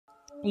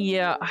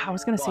Yeah, I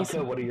was gonna say Vodka,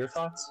 something. what are your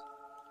thoughts?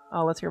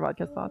 Oh, let's hear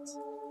Vodka's thoughts.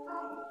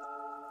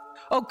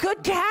 Oh,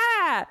 good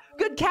cat!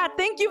 Good cat,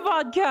 thank you,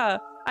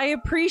 Vodka! I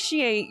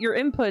appreciate your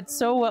input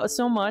so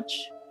much.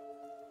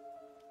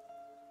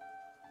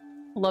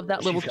 Love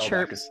that little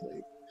chirp.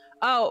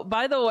 Oh,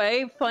 by the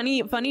way,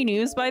 funny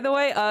news, by the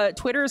way,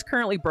 Twitter is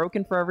currently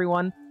broken for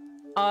everyone.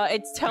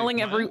 It's telling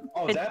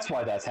that's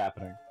why that's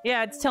happening.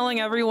 Yeah, it's telling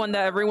everyone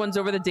that everyone's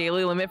over the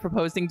daily limit for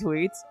posting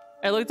tweets.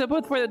 I looked up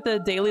what the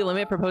daily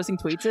limit for posting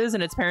tweets is,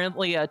 and it's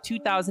apparently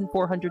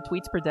 2,400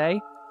 tweets per day.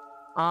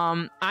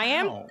 I'm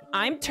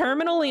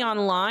terminally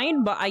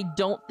online, but I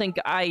don't think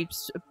I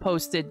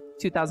posted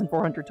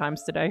 2,400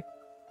 times today.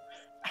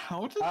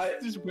 How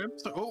does this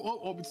website?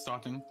 Oh, it's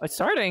starting. It's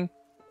starting.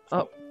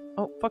 Oh,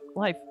 fuck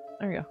life.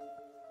 There you go.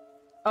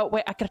 Oh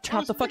wait, I gotta turn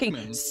off the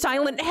fucking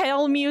Silent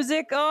Hell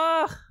music.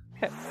 Ugh.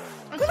 Okay.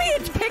 Look at me,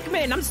 it's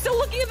Pikmin. I'm still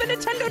looking at the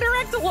Nintendo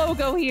Direct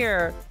logo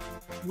here.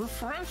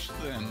 Refresh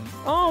then.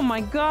 Oh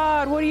my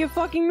god, what do you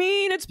fucking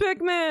mean? It's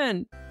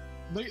Pikmin.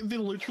 They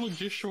literally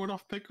just showed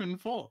off Pikmin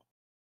 4.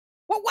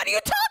 What are you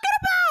talking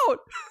about?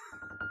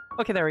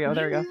 Okay, there we go.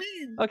 There we go.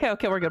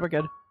 Okay, we're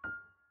good.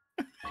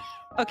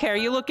 Okay, are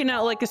you looking at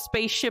like a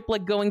spaceship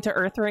like going to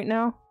Earth right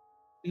now?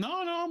 No,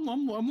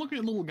 I'm looking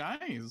at little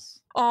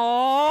guys.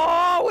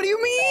 Oh, what do you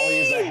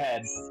mean? Dolly's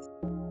ahead.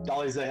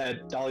 Dolly's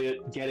ahead. Dolly,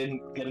 get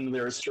in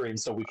Lyra's stream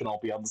so we can all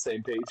be on the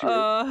same page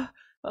here.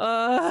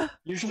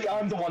 Usually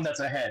I'm the one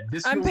that's ahead.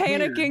 I'm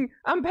panicking. Weird.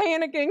 I'm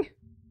panicking.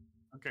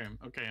 Okay,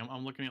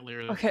 I'm looking at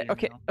Lyra. Okay,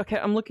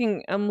 I'm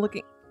looking.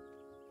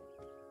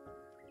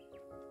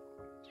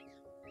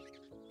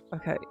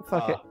 Okay,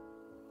 fuck it.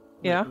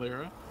 Yeah?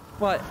 Lyra?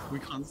 What? We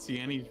can't see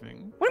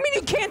anything. What do you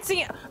mean you can't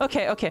see it?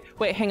 Okay,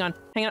 wait, hang on.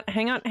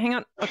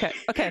 Okay.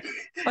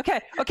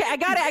 I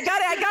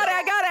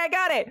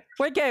got it.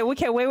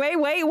 Okay, wait.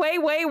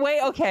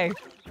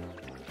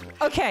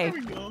 Okay.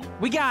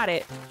 We got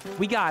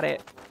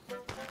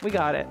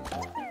it.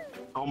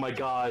 Oh my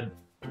god.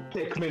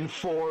 Pikmin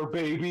 4,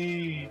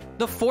 baby!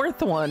 The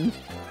fourth one.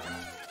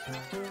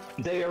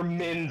 They are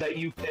men that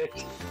you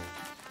picked.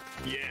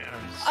 Yes.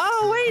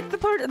 Oh wait,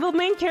 the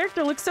main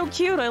character looks so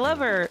cute. I love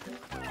her.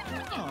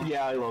 Oh.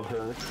 Yeah, I love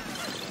her.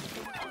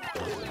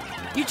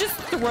 You just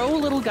throw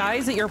little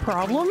guys at your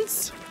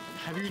problems?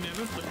 Have you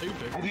never played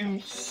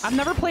Pikmin? I've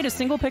never played a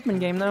single Pikmin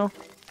game though.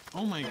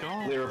 Oh my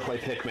god. Lyra, play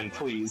Pikmin,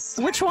 please.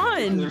 Which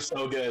one? They're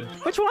so good.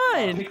 Which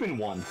one? Pikmin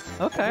 1.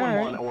 Okay.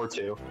 Pikmin 1 or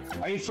 2.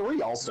 I mean,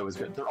 3 also is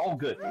good. They're all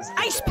good.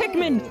 Ice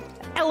Pikmin!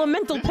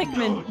 Elemental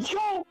Pikmin!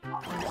 Yo!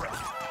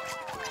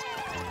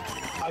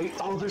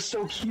 Oh, they're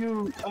so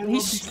cute. I love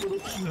these little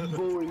cute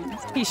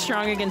boys. He's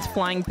strong against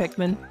flying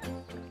Pikmin.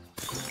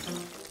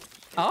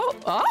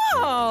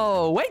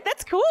 Oh, wait,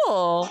 that's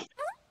cool.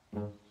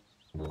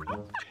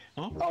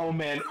 Oh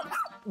man.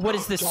 What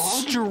is this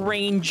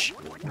strange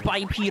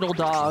bipedal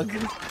dog?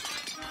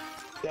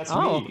 That's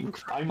me.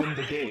 I'm in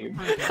the game.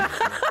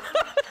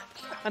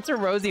 That's what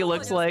Rosie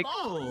looks like.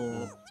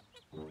 Oh,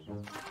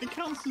 it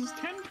counts as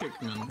 10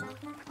 Pikmin.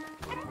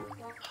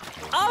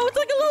 Oh, it's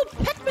like a little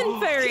Pikmin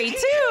fairy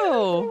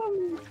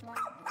too.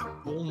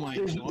 Oh my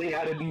god. They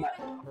added.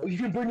 You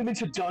can bring them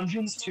into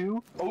dungeons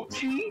too.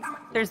 OT.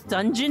 There's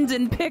dungeons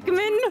in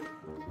Pikmin.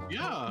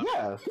 Yeah.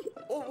 Yeah.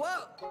 Oh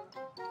wow.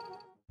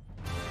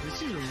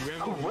 This is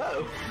Oh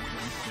whoa.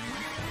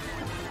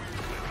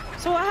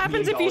 So what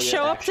happens if you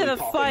show up to the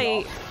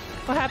fight?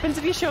 What happens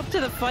if you show up to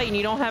the fight and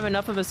you don't have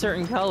enough of a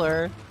certain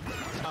color?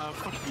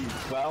 Fuck you.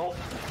 Well,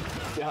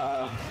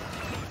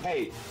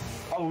 hey.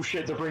 Oh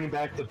shit, they're bringing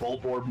back the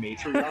Bulborb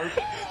matriarch.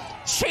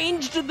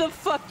 Changed the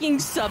fucking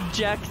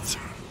subject.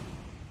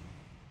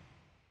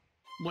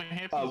 What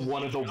happened?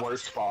 One of the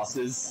worst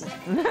bosses.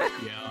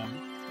 Yeah.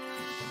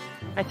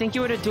 I think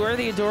you would adore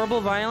the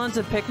adorable violence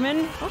of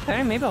Pikmin.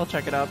 Okay, maybe I'll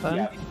check it out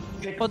then.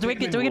 Yeah. Well, do we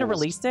get a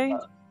release date?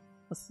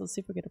 Let's see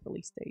if we get a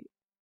release date.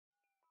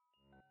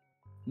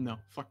 No,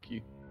 fuck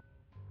you.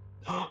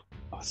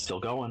 Still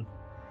going.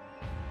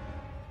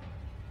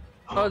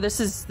 Oh, this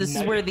is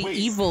where the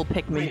evil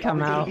Pikmin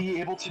come out. Are we gonna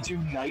be able to do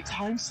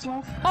nighttime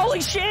stuff?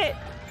 Holy shit!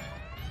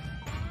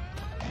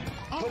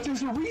 But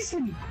there's a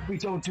reason we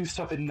don't do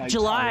stuff in nighttime.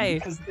 July.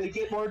 Because they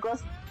get more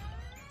aggressive.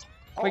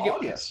 Oh,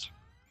 August.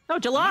 No,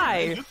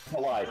 July.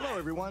 July. Hello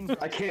everyone.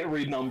 I can't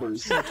read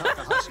numbers.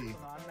 Takahashi,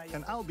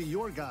 and I'll be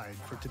your guide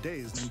for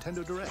today's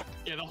Nintendo Direct.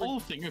 Yeah, the whole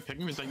thing with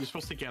Pikmin is that you're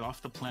supposed to get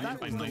off the planet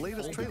by That was the nightfall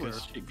latest trailer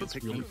because it for gets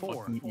Pikmin really 4.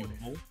 fucking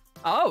evil.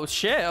 Oh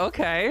shit,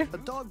 okay. A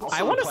dog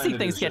I want to see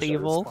things get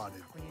evil.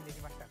 spotted.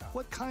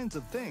 What kinds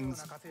of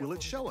things will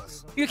it show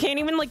us? You can't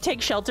even like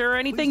take shelter or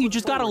anything, you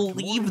just gotta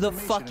leave the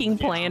fucking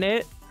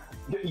planet.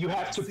 You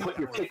have to put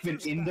your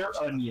Pikmin in their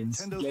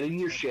onions, get in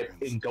your ship,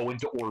 and go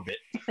into orbit.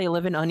 They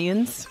live in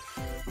onions.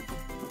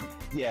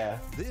 Yeah.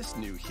 This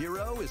new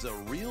hero is a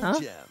real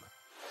gem.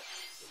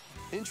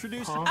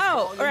 Introducing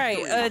Oh, right,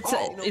 it's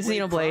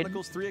Xenoblade.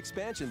 Chronicles 3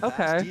 expansion Okay.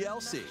 pass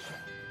DLC.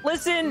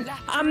 Listen,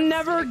 I'm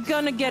never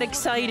gonna get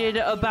excited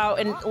about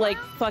an like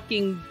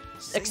fucking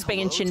Say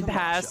expansion hello to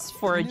pass Masha,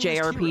 for a the newest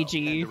hero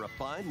JRPG. and a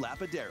refined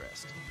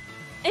Lapidarist.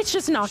 It's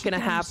just not gonna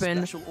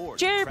happen.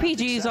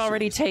 JRPGs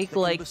already take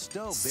like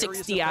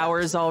 60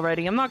 hours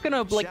already. I'm not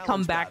gonna like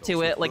come back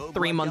to it like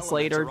 3 months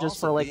later just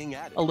for like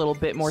a little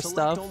bit more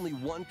stuff.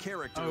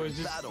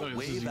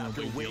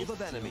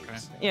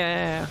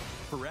 Yeah.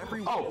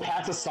 Oh,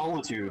 Path of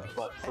Solitude,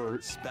 but for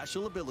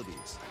special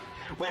abilities.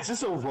 Wait, is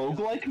this a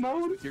roguelike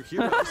mode?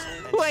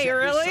 Wait,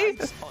 really?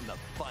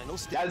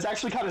 Yeah, it's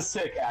actually kind of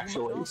sick,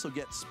 actually.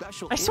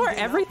 I swear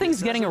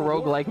everything's getting a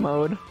roguelike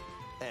mode.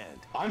 And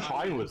I'm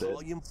fine with it.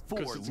 Volume 4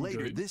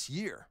 later this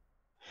year.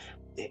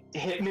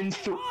 Hitman.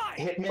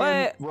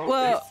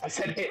 Well, I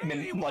said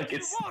Hitman like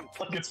it's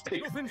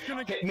big.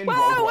 Hitman.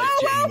 Whoa!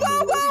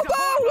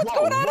 What's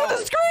going on the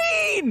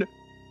screen?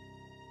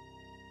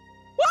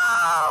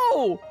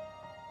 Whoa!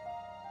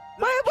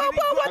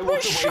 I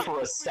looked away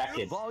for a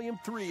second. Volume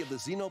 3 of the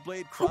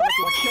Xenoblade Chronicles.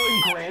 We're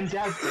killing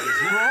Granddad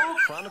Zero?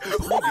 Chronicles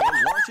 3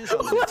 game launches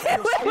on the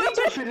Nintendo I have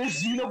to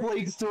finish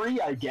Xenoblade 3,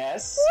 I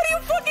guess. What do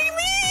you fucking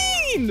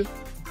mean?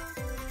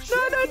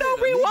 No,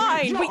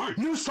 rewind.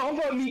 New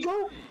Samba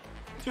Amigo?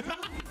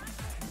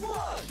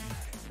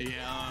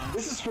 Yeah.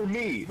 This is for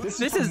me. This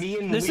This is is for me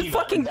and Lena,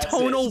 fucking and that's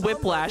tonal it.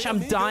 whiplash.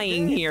 I'm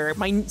dying here.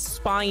 My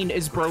spine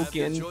is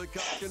broken.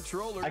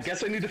 I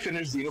guess I need to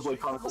finish Xenoblade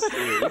Chronicles 3.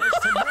 to match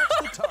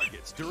the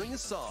targets during a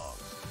song.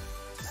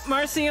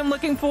 Marcy, I'm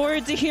looking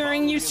forward to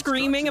hearing you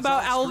screaming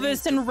about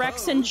Elvis and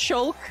Rex and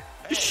Shulk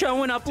just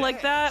showing up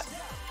like that.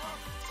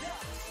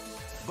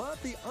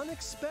 But the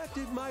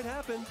unexpected might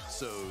happen.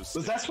 So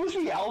Was that supposed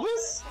to be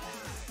Elvis?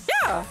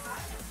 Yeah.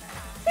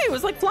 Hey, it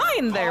was like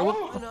flying there with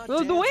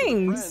the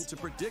wings. To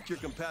predict your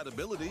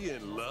compatibility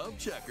in Love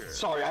Checker.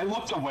 Sorry, I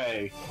looked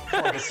away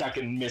for like a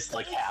second, missed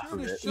like half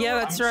of it. Yeah,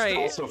 that's I'm right.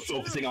 also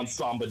focusing on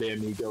Samba de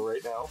Amigo right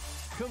now.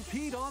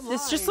 Compete online.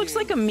 This just looks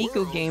like a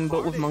Miku game,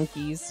 but with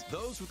monkeys.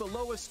 Those with the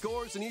lowest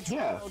scores in each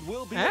Yeah. round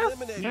will be Yeah,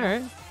 eliminated.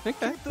 alright.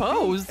 Okay. Keep the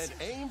Pose. beat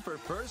and aim for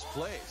first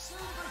place.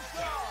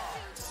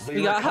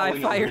 We got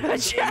Hi-Fi a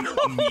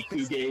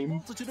Miku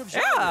game.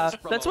 Yeah,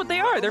 that's what they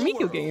are. They're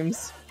Miku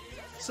games.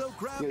 So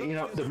grab Yeah, you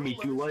know, the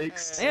Miku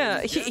likes.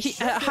 Yeah,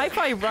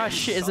 Hi-Fi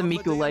Rush is a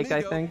Miku like,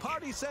 I think.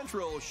 Party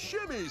Central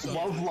shimmies.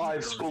 Love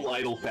Live School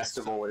Idol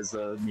Festival is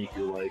a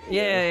Miku like.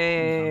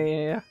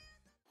 Yeah.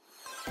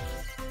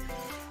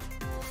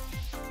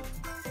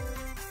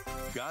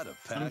 Got a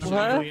passion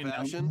What? for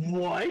fashion?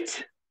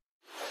 What?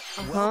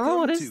 Huh?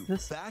 What is to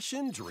this?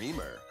 Fashion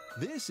Dreamer.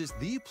 This is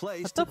the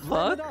place What to the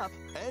glam it fuck? up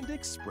and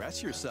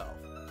express yourself.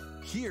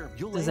 Here,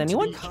 you'll Does aim to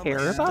anyone become care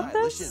a about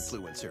stylish this?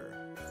 Influencer.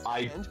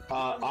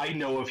 I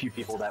know a few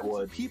people that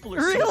would. People are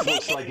Really? It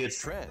looks like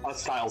it's a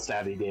style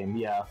savvy game,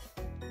 yeah.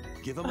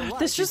 Give them a like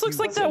This just if looks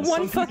you like that listen, one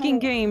some fucking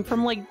people- game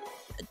from like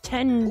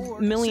 10 or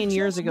million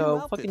years suggest new ago.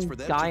 outfits Fucking for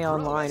them to Guy grow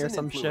Online as or an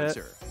some shit.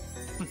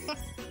 influencer.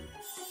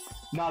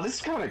 Nah, this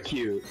is kind of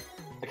cute.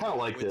 I kind of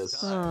like this.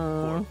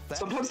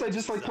 Sometimes I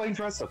just like playing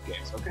dress-up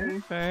games, okay?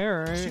 Okay,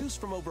 alright. Choose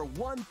from over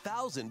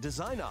 1,000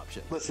 design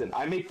options. Listen,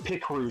 I make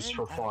pickaroos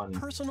for fun.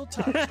 Personal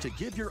touch to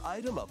give your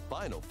item a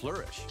final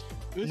flourish.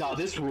 No,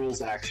 this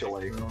rules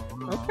actually. Okay,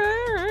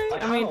 I alright. I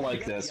kind mean, of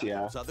like this,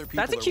 yeah.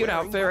 That's a cute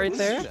outfit right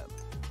there.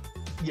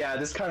 Yeah,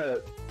 this kind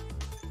of.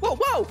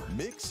 whoa!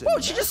 Mix and Whoa,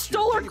 she match just your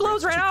stole her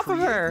clothes favorites right to off of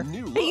create her!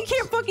 new Hey, you looks.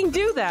 can't fucking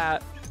do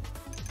that!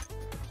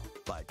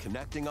 By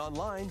connecting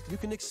online, you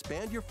can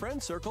expand your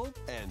friend circle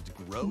and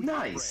grow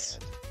Nice.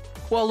 your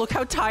brand. Well, look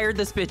how tired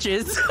this bitch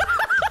is.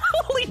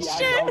 Holy Yeah,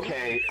 shit!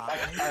 okay.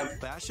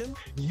 Fashion?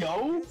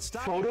 Yo,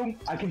 photo.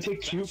 I can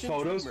take cute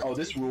photos. Oh,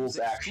 this rules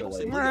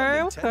actually.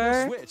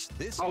 Okay.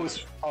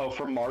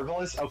 For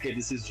Marvelous. Okay,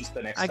 this is just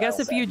the next. I guess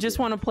if you just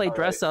want to play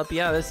dress up,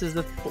 yeah, this is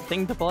the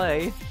thing to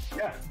play.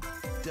 Yeah.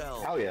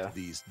 Delve Hell yeah.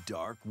 these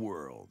dark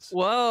worlds.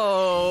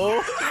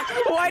 Whoa!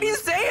 Why do you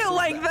say it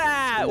like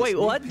that? Wait,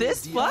 what?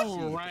 This fuck?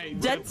 Right.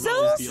 Dead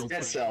Cells?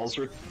 Dead Cells.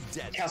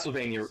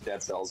 Castlevania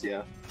Dead Cells.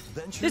 Yeah.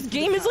 This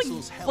game is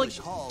like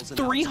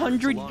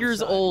 300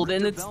 years old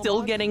and it's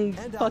still getting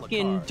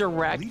fucking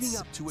direct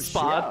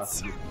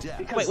spots.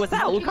 Wait, what's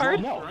that?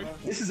 Alucard? No,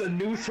 this is a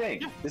new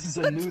thing. This is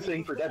a new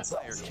thing for Dead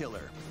Cells.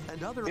 Killer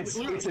and other It's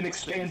an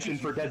expansion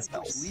for Dead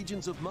Cells.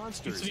 legions of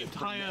monsters. It's an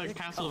entire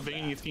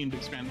Castlevania themed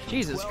expansion.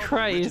 Jesus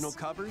Christ.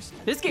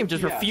 This game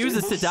just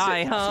refuses to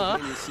die, huh?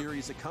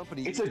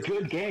 It's a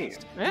good game.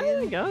 Yeah,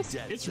 I guess.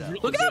 It's really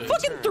Look at that good.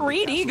 fucking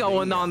 3D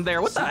going on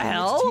there. What the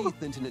hell?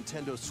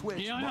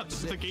 Yeah,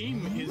 the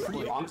game is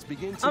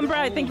like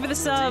Brad, thank you for the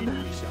sub.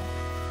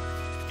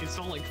 it's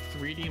all like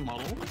 3D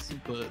models,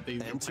 but they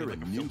Enter a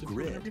like, new filtered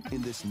grid everything.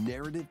 in this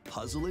narrative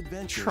puzzle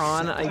adventure.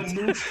 Tron, A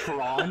new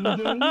Tron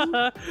game?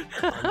 A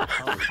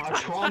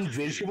Tron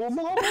visual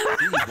model?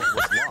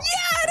 Yeah,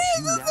 it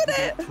is, isn't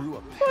it?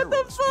 What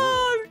the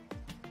fuck?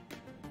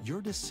 Your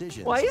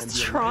decisions. Why is and the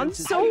Tron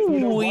events so You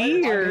know what?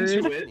 I'm weird?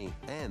 into it.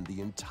 and the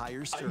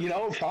entire story. You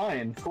know,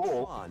 fine,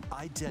 cool. Tron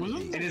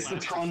Identity. And it's the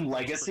Tron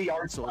Legacy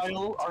art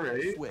style.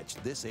 Alright. Switch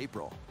this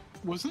April.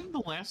 Wasn't the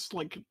last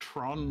like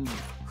Tron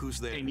Who's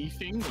there?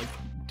 anything like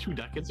 2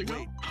 decades ago?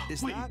 Wait,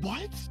 is Wait, that-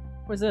 what?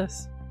 What's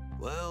this?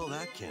 Well,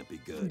 that can't be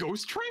good.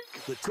 Ghost Trick?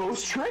 The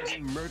Ghost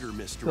Trick? Murder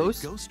mystery.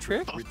 Ghost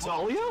Trick?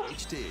 Retalia Dahlia?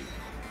 HD.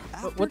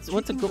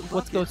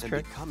 What's Ghost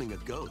Trick?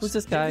 Who's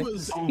this guy?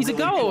 He's a really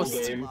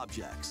ghost!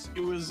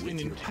 It was a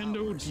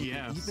Nintendo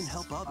DS. Even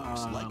help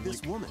others like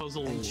this woman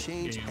puzzle and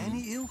change game.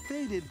 any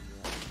ill-fated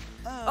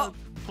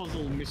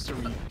Puzzle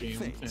mystery game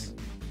thing.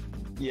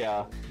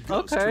 Yeah.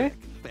 Ghost Okay. Trick,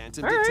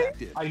 Phantom All right.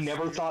 Detective. I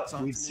never thought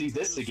we'd see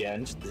this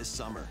again. This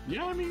summer.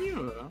 Yeah, I mean,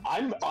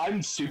 yeah.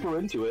 I'm super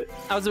into it.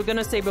 I was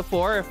gonna say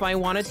before, if I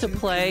wanted to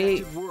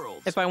play Tron,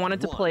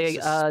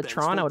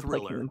 I would play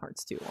Kingdom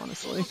Hearts 2,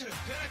 honestly.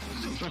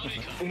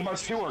 Kingdom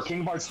Hearts 2 or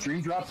Kingdom Hearts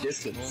Dream Drop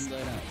Distance.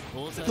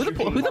 Who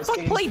the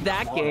fuck played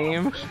that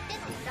game?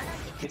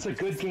 It's a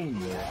good game,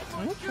 yeah.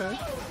 Okay.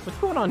 What's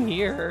going on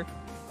here?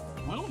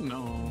 I don't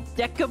know.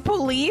 Deca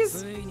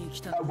Police?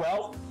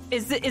 Well,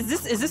 Is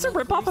this a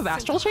ripoff of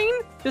Astral Chain?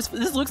 This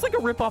looks like a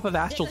ripoff of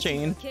Astral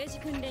Chain.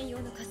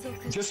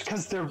 just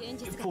because they're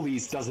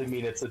police doesn't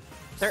mean it's a...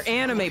 They're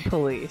anime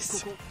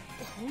police.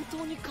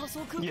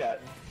 Yeah.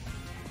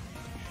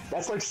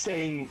 That's like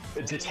saying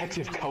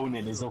Detective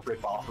Conan is a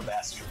ripoff of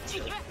Astral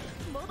Chain.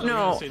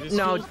 No,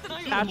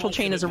 Astral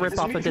Chain is a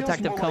ripoff of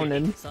Detective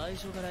Conan.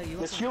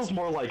 This feels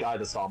more like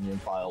the Somnium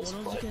Files,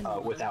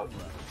 but without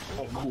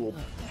a cool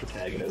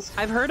protagonist.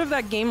 I've heard of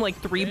that game like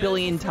 3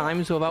 billion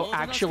times without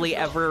actually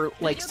ever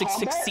like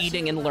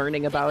succeeding in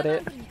learning about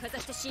it.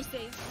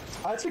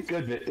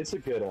 It's a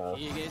good.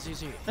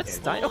 That's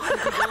style. He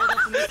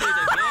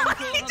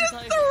just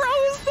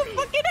throws the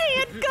fucking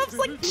handcuffs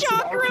like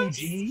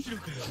chakras.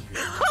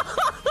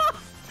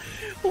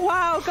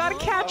 Wow, gotta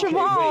catch them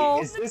all.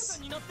 Wait, is this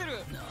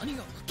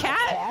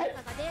Cat?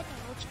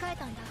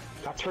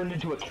 got turned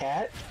into a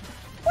cat?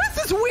 What's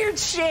this weird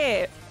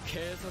shit?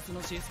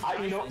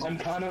 I'm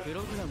kind of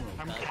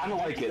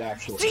like it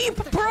actually. Deep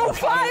You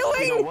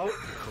profiling. know what?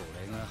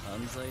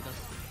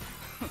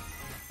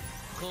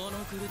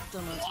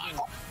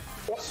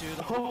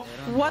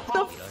 What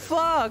the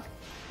fuck?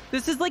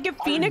 This is like if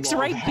Phoenix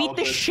Wright beat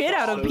the shit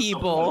out of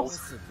people.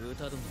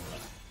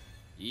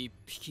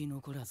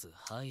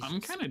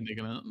 I'm kind of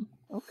digging it.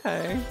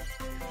 Okay.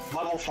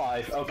 Level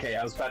 5. Okay,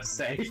 I was about to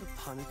say.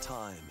 Upon a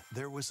time,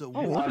 there was a Oh,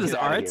 look at this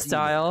art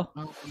style.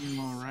 Oh,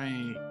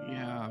 alright.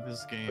 Yeah,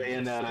 this game.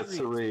 Bayonetta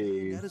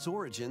 3. Bayonetta's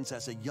origins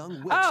as a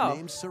young witch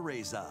named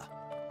Cereza.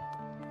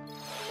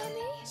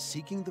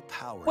 Seeking the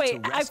power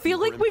Wait, to I feel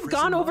like we've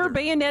gone over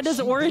Bayonetta's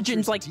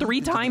origins like 3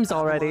 times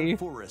already.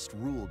 Forest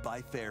ruled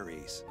by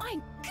fairies. My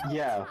God,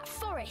 Yeah.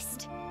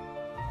 Forest.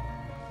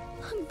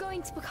 I'm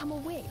going to become a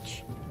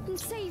witch and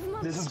save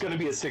Mum. This is going to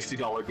be a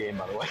 $60 game,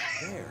 by the way.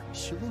 There,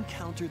 she'll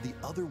encounter the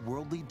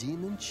otherworldly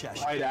demon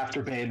Cheshire. Right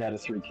after Bayonetta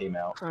 3 came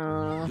out.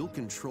 You'll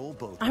control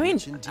both. I mean,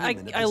 witch and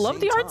demon at I the love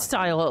same the art time.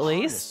 style at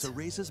least.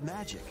 Cereza's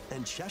magic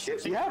and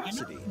Cheshire's Yeah,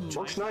 capacity.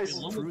 looks nice.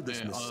 Through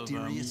this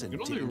mysterious and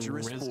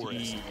dangerous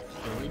forest.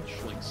 Village,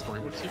 like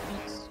storybook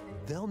sequence.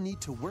 They'll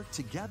need to work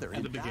together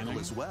in the battle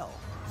beginning. as well.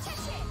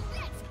 Let's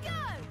go.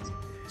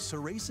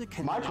 Cereza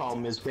can. My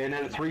problem is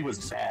Bayonetta 3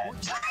 was bad.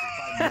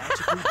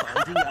 magically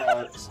binding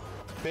others.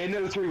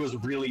 Bayonetta 3 was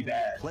really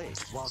bad.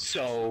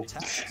 So,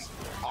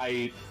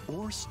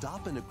 or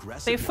stop an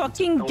aggressive. They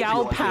fucking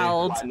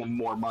gal-palled. Them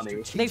more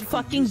money. They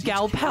fucking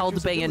gal-palled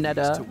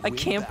Bayonetta. I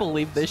can't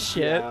believe this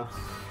shit. Yeah.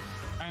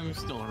 I'm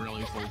still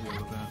really salty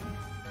with that.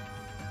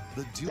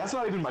 That's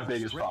not even my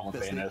biggest problem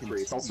with Bayonetta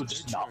 3. It's also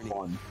just not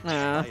fun.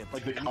 Yeah.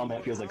 Like, the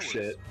combat feels like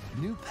shit.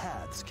 New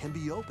paths can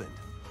be opened.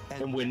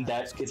 And when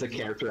that is a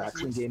character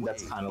action game,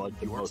 that's kind of like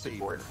the most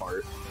important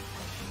part.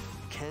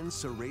 Can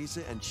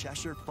Cereza and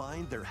Cheshire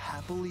find their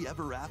happily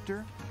ever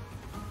after?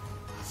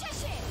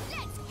 Cheshire,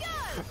 let's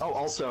go. Oh,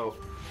 also,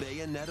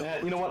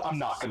 Bayonetta. you know what? I'm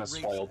not gonna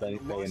spoil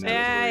Bayonetta.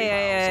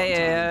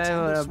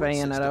 Yeah.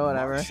 Bayonetta,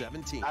 whatever.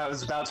 17. I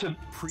was about to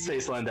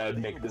say something that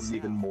would make this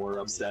even more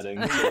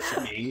upsetting.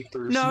 to me,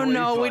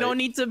 No, we but- don't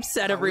need to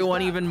upset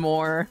everyone even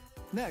more.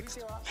 Next,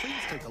 please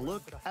take a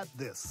look at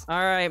this. All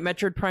right,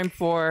 Metroid Prime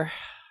 4.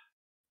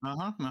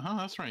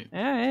 That's right.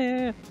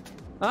 Yeah.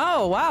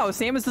 Oh, wow,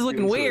 Samus is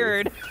looking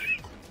weird.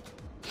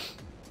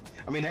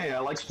 I mean, hey, I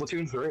like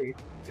Splatoon 3.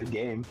 Good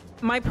game.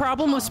 My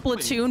problem with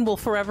Splatoon will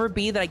forever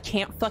be that I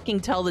can't fucking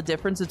tell the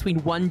difference between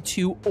 1,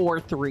 2, or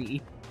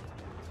 3.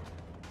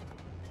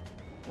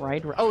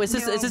 Right? Oh, is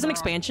this an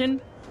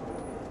expansion?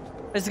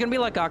 Is it gonna be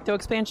like Octo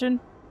expansion?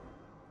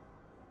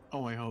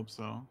 Oh, I hope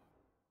so.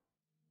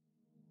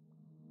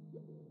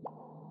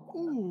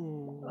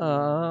 Ooh.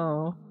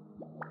 Oh.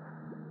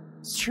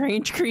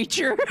 Strange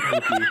creature.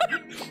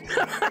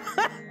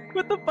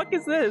 What the fuck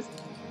is this?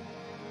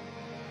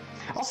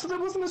 Also, that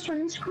wasn't a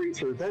strange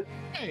creature.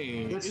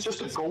 Hey, That's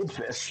just a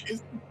goldfish.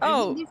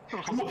 Oh.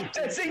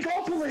 That's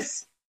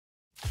Inkopolis!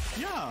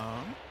 Yeah.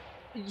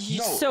 No,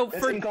 So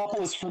that's for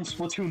Inkopolis from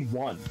Splatoon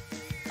 1.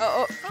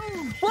 well,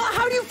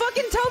 how do you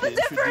fucking tell the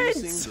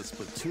Introducing difference? the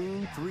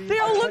Splatoon 3. They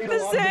all I look played a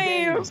the lot of the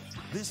same. games.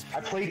 This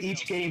I played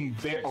each game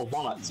a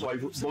lot, so I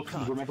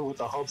remember what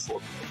the hubs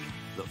look like.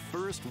 the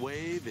first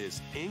wave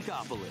is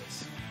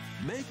Inkopolis.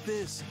 Make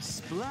this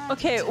splash.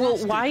 Okay, well,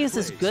 why is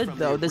this good,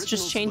 though? This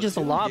just changes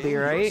the lobby,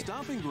 right?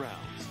 Stomping grounds.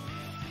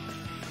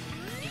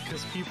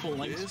 because people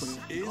like This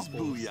is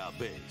Booyah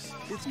Base.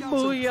 It's got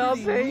Booyah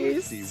some pretty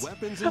Base. nifty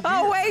weapons and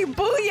Oh gear. wait,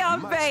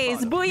 Booyah Much Base!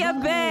 fun.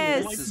 Booyah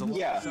Base! This is a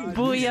Yeah. lot.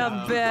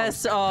 Booyah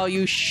Base! Oh,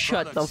 you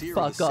shut the Products here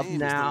are fuck up same as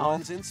the now.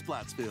 ones in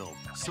Splatsville.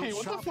 So Hey,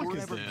 what the shop fuck is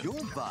wherever this? your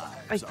vibes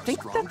I are think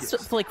strongest.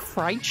 that's like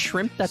fried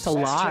shrimp that's That's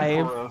alive.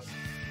 tempura.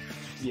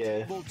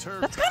 Yeah.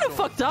 That's kind of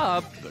fucked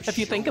up, if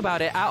you think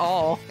about it at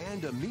all.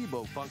 And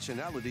amiibo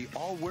functionality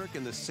all work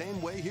in the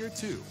same way here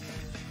too.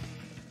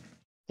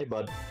 Hey,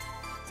 bud.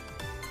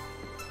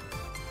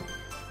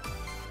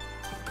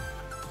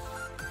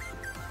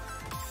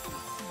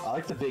 I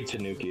like the big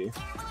Tanuki.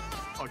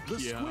 Fuck The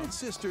yeah. Squid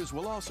Sisters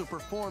will also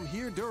perform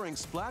here during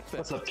Splatfest.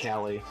 What's up,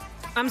 Callie?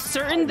 I'm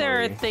certain there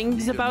are Marie.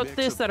 things Need a about mix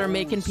this of that are old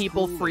making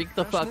people school freak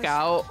the fuck freshness?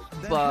 out,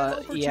 Then head but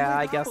over to yeah,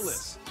 I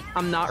Metropolis. guess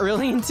I'm not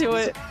really into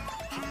it.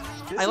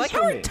 This I is like for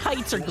how her me.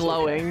 tights are That's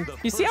glowing. The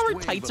You see how first her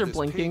wave tights of are this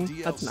blinking?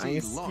 paid That's DLC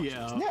nice. launches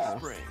Yeah. in Yeah.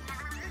 spring.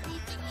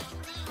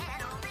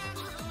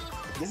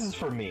 This is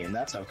for me, and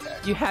that's okay.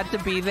 You had to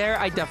be there.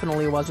 I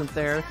definitely wasn't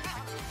there.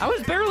 I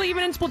was barely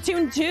even in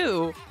Splatoon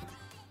 2.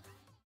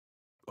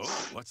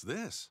 Oh, what's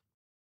this?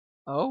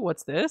 Oh,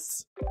 what's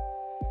this?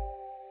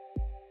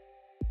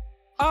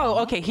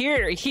 Oh, okay,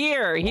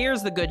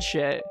 here's the good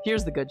shit.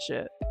 Here's the good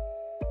shit.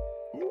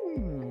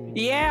 Ooh.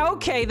 Yeah,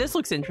 okay, this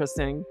looks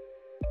interesting.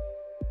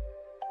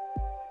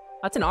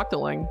 That's an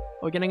Octoling. Are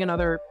we getting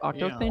another Octo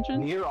Yeah.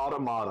 expansion? Near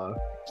Automata.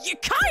 You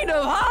kind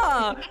of,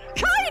 huh?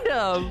 Kind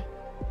of!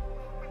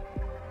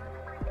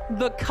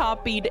 The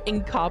copied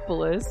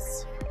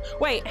Inkopolis.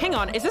 Wait, hang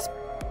on, is this...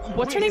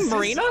 What's her Wait, name, is this-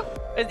 Marina?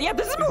 Yeah,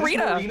 this is this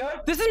Marina.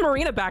 Marina? This is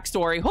Marina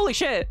backstory. Holy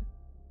shit.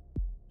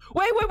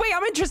 Wait,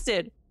 I'm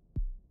interested.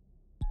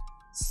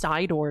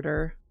 Side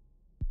order.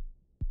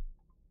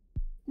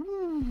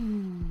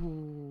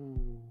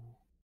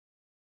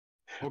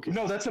 Okay.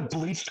 No, that's a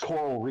bleached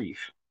coral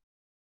reef.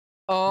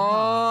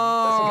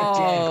 Oh. That's like a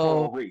dead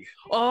coral reef.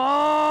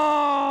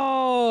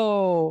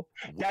 Oh.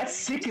 That's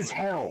sick as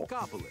hell.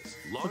 Inkopolis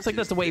Looks like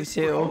that's a launches wave this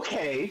 2.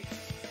 Okay.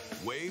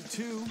 Wave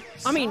 2.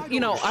 I mean,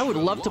 you know, I would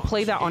love to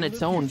play that on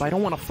its own, but I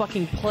don't want to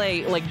fucking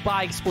play, like,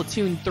 buy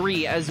Splatoon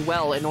 3 as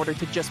well in order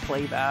to just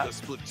play The that.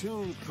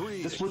 Splatoon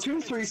 3. The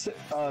Splatoon 3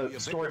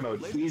 story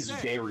mode is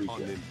very On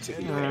good. to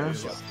be Nintendo.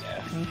 fair.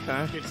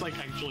 Yeah. Okay. It's like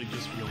actually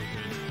just really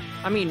good.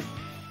 I mean,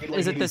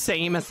 is it the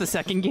same as the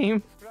second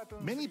game?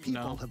 Many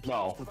people No. have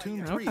No. played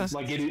Splatoon Okay. 3.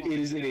 Like, it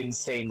is an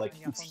insane, like,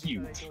 it's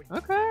huge.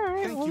 Okay,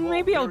 alright. Thank Well, you all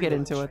maybe I'll very get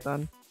much. into it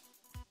then.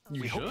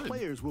 You We hope should.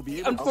 players will be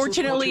able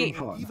Unfortunately, to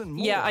explore Splatoon even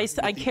more Yeah, I with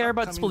the care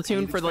about upcoming Splatoon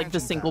paid for, like, the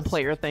expansion single pass.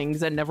 player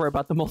things and never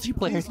about the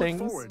multiplayer Please look things.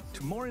 forward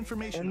to more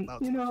information And,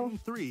 about you know-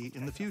 Splatoon 3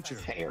 in the future.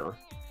 Fair.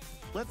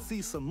 Let's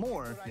see some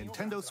more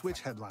Nintendo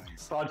Switch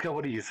headlines. Vodka,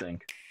 what do you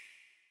think?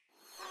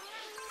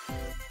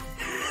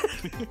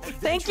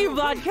 Thank you,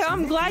 Vodka.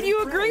 I'm glad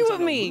you agree with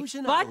me.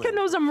 Vodka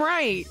knows I'm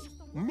right.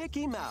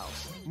 Mickey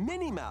Mouse,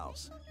 Minnie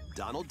Mouse,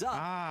 Donald Duck,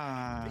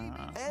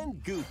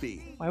 and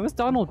Goofy. Why was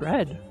Donald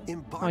red?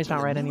 Embark Oh, he's not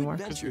on a red new anymore.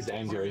 adventure, He's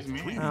angry.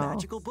 read Oh.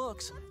 magical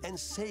books, and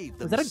save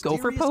the Was that a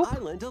gopher mysterious pope?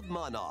 island of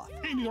Monoth.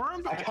 Hey,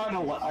 Lauren, I kind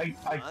of I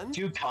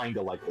do kind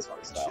of like this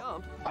art style.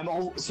 Jump I'm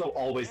also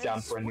always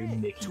down for a new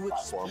Mickey to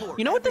platform. explore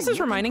You know what this every is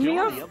nook reminding and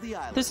me cranny of? the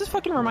island. This is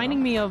fucking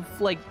reminding me of,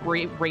 like,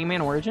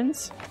 Rayman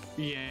Origins.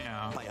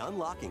 Yeah. By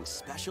unlocking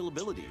special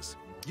abilities,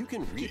 you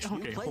can reach Okay,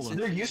 new hold places. on.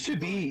 There used to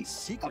be a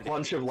Secret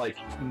bunch of like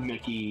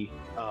Mickey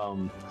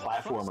large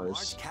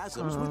platformers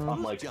chasms with on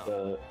roof like jump.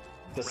 the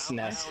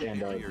SNES and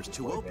barriers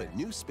to open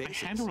new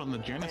spaces I had it on the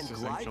and Genesis,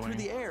 glide through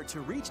actually. the air to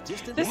reach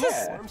distant This is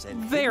platforms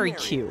and very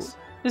hidden cute. areas.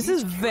 This Each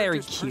is very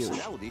character's cute.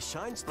 personality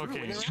shines through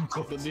Okay, in their but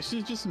outfits. this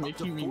is just Up to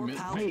making me 4 miss.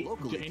 pals Wait,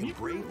 locally Do can any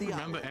brave the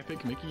remember island.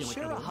 Epic Mickey? Like,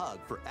 Share a at all? hug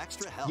for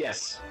extra help.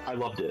 Yes, I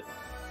loved it.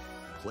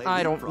 Play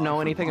I don't leapfrog know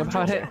for anything punch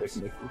about or it.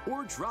 jump,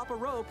 or drop a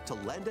rope to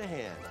lend a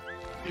hand.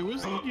 It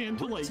was again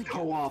to like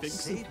Co-op fix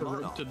the Save curve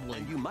Monoth, to like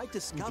and you might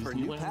discover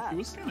new Disneyland. It paths.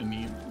 was kind of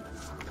neat.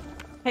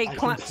 Hey, I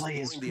Clown can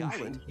play as Exploring the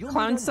island, Goofy. you'll meet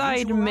Clownside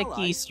unusual Mickey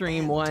allies stream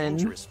and one.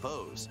 dangerous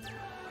foes.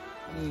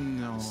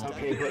 No.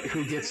 Okay, but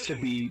who gets to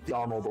be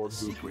Donald or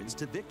Goofy? Secrets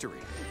to victory.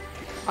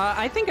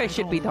 I think I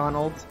should be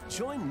Donald.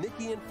 Join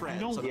Mickey and I friends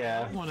don't on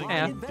Yeah. a want to fun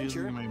Yeah. give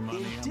adventure Disney my money.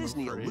 in I'm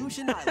Disney afraid.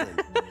 Illusion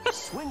Island,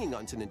 swinging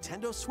onto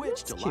Nintendo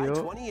Switch July cute.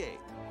 28th.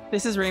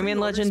 This is Rayman Pre-orders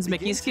Legends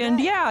begin Mickey skinned.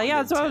 today Yeah, on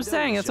that's what I was Nintendo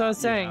saying. That's what I was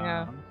eShop. saying.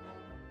 Yeah.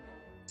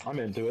 I'm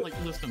into it. Like,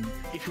 listen,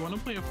 if you want to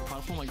play a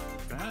platform like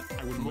that,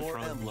 I would much More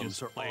rather emblems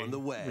just are play on the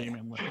way.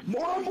 Rayman Legends.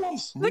 More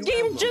emblems. The New game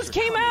emblems just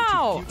are came coming to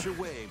out! Future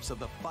waves of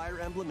the Fire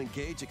Emblem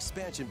Engage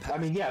expansion pack. I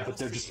mean, yeah, but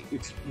they're just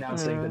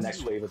announcing the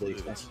next wave of the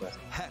expansion.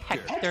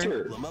 Hector,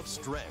 Hector. Emblem of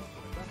Strength.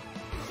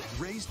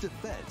 Raise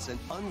defense and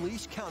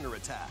unleash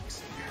counterattacks.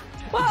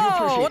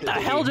 Whoa! What the the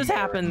hell name just there.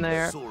 happened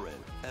there? Soren,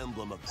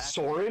 Emblem of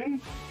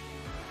Soren?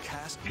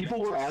 Cast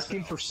People were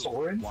asking for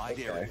Soren? wide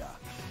Okay. area.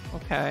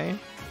 Okay.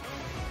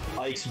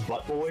 Ike's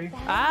butt boy?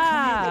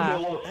 Ah!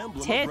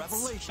 Emblem Tits. of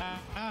Revelation.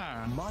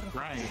 Modify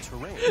Right. the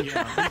terrain.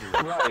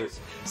 Yeah. Right.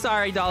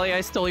 Sorry, Dolly,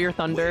 I stole your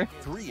thunder. Wave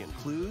 3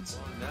 includes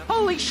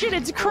Holy shit,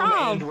 it's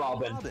Crom! And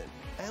Robin. Robin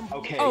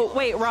Okay. Oh,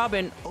 wait,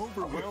 Robin.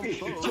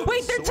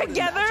 Wait, they're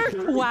together?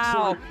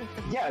 Wow.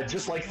 Yeah,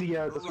 just like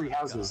the three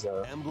houses.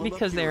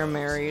 Because they were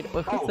married.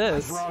 Look at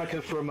this.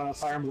 Veronica from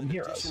Fire Emblem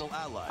Heroes.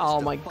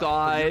 Oh my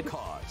god.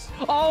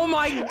 Oh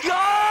my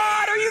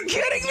god! Are you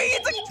kidding me?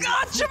 It's a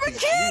gotcha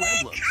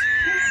mechanic!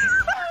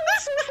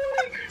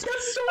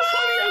 That's so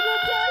funny! I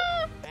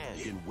love that!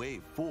 And in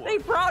Wave 4, They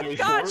brought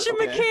gotcha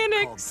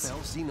mechanics! Cell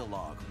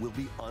Xenologue will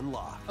be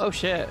unlocked. Oh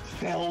shit.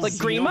 Like Xenologue?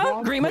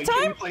 Grima? Grima Wait,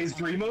 time? Who plays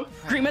Grima?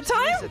 Grima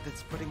time?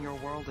 It's putting your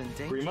world in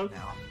danger Grima?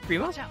 now.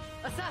 Grima?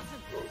 Assassin!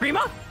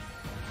 Grima?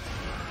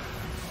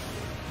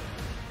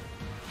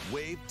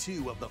 Wave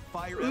 2 of the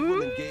Fire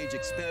Emblem Engage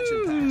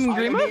expansion pack. I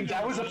Grima? mean,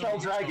 that was a Fell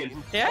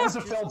Dragon. Yeah. That was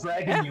a Fell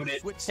Dragon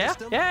unit.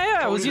 Yeah.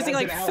 I was Oh, using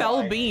as like an Fell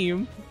ally.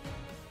 Beam.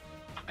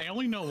 I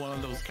only know one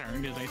of those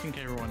characters. I think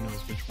everyone knows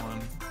which one.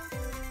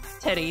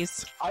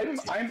 Teddies.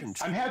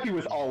 I'm happy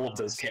with all of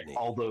those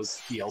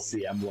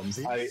DLC emblems.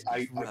 I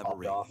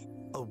popped off.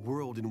 A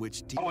world in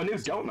which deep Oh, I knew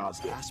Donut's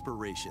good.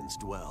 aspirations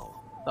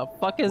dwell. The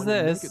fuck is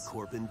When this?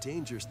 Megacorp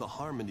endangers the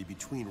harmony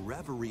between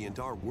Reverie and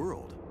our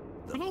world,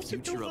 the What else you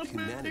future doing, of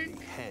humanity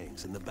Maddie?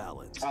 hangs in the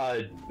balance.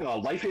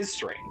 Life is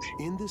Strange.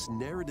 In this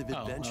narrative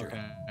Oh, adventure,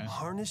 okay.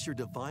 harness your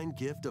divine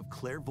gift of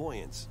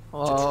clairvoyance to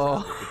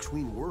Oh. travel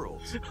between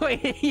worlds,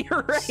 Wait,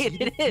 you're right, see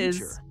the it is.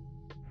 future,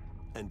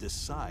 and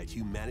decide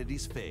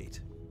humanity's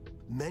fate.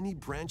 Many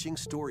branching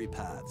story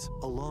paths,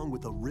 along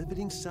with a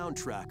riveting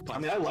soundtrack by I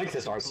mean, I like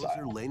this art composer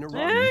style. Lena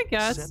I Ryan,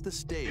 guess. set the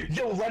stage.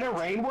 Yo, Lena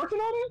Rain working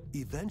on it?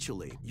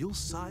 Eventually, you'll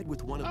side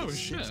with one of Oh, the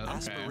shit, 6 okay.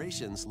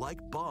 aspirations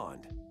like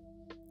Bond,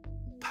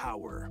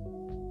 power,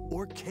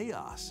 or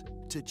chaos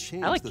to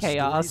change I like the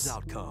chaos. story's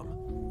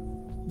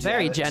outcome.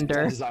 Very Yeah, that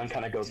gender. design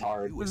kind of goes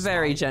hard.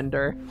 Very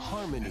gender.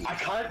 Harmony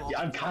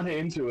I'm kind of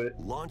into it.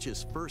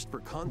 launches first for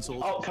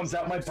consoles. Oh, it comes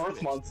out my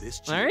birth month. This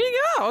There you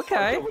go,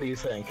 okay. What do you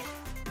think?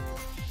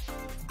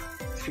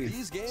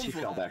 These games She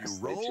will fell back have you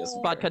asleep roll just-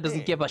 Vodka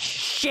doesn't give a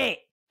shit.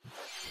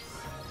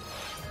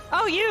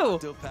 Oh, you!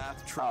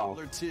 Octopath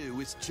Traveler 2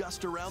 is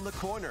just around the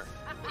corner.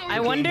 I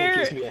That wonder.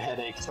 gives me a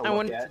headache to I look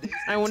wonder. at.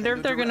 I wonder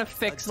if they're gonna Nintendo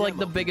fix Direct, like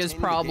the a demo biggest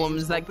containing the problems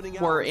game's that opening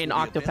were hours in will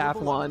be Octopath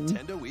available on 1.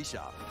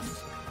 Nintendo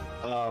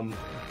eShop.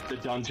 The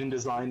dungeon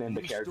design and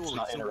the characters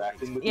not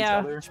interacting with Yeah.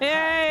 each other.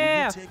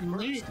 Yeah.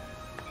 Will you take first?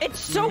 It's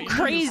so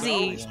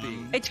crazy.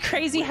 It's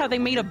crazy how they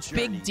made a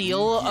big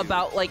deal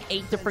about like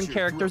 8 different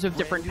characters with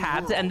different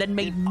paths and then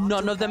made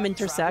none of them Octopath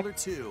intersect.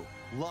 Traveler 2,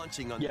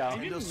 launching on Yeah. I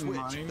Nintendo didn't Switch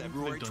mind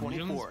February the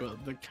dungeons, 24th.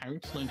 but the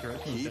character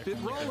interaction was Keep it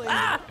definitely rolling.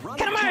 Ah! Run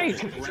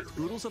Katamari! the gamut of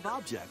oodles of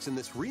objects in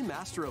this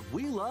remaster of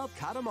We Love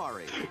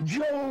Katamari.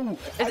 Yo!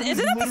 Isn't that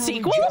the literally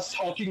sequel? Just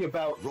talking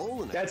about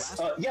Roll in it. that's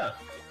yeah.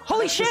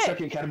 Holy That's the shit!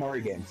 second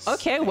Katamari game.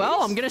 Okay,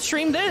 well, I'm gonna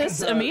stream this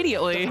The-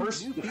 immediately.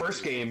 The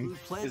first game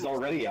is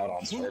already out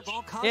on King of Switch.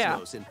 all Yeah.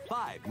 Cosmos and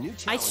 5 new I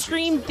challenges.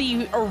 streamed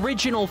the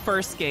original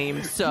first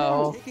game,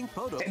 so. Taking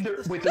photos. And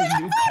there's new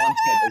content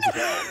as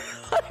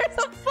well. There's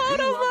a We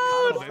photo Love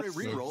mode! Katamari That's so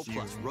Reroll cute.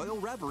 plus Royal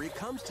Reverie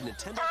comes to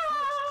Nintendo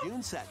Switch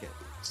June 2nd.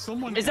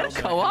 Someone Is that a else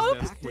co-op?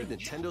 has Active that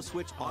Nintendo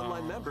Switch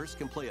Online members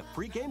can play a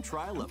free game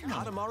trial of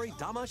Katamari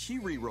Damashi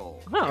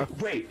Reroll. Oh,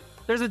 Wait,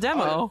 there's a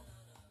demo.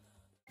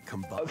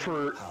 Combine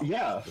for the yeah,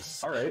 power of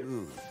the all right.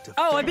 spoon to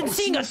Oh, I've been Oh,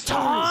 seeing a Sea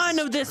ton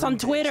Stars. of this on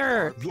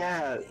Twitter.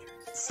 Yeah,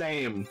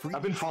 same.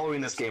 I've been following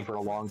this game for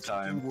a long the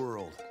time.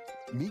 world.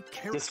 Meet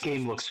This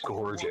game looks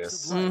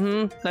gorgeous.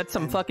 Mm-hmm. That's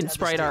some fucking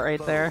sprite art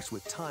right there.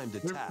 With timed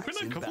There's attacks been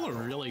a in couple of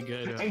battle. really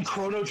good. And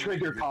Chrono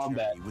Trigger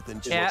combat.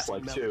 It Yeah. looks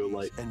like too,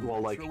 like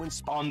well, like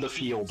on the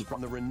field. from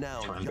the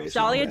renowned Turn-based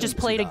Dahlia combat. just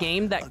played a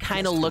game that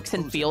kind of looks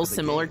and feels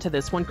similar to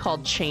this one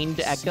called Chained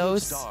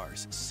Echoes.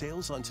 Stars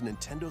sails onto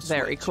Nintendo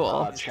Very Switch.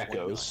 cool.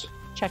 Chekos.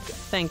 Check.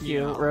 Thank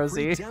you, Yeah. Free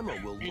Rosie.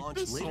 demo will launch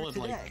It's later solid,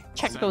 like, today.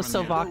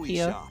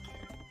 Czechoslovakia.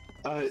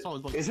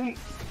 Isn't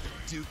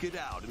Duke it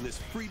out in this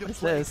What's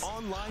free-to-play this?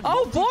 online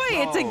Oh boy,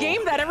 it's a Oh.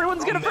 game that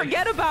everyone's gonna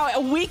forget about a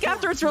week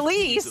after its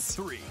release.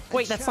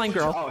 Wait, that's Slime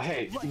Girl. oh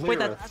hey, Wait,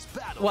 Lyra,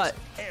 What?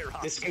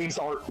 this game's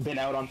been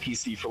out on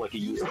PC for like a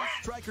year.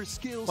 Striker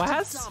skills What to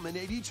has?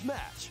 dominate each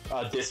match.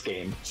 This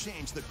game.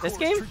 Change the This course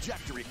game?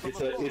 trajectory from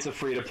It's a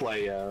free to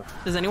play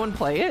Does anyone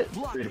play it?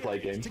 free-to-play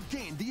game. to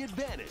gain the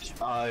advantage.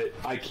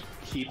 I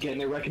keep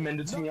getting it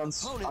recommended to me on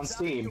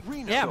Steam.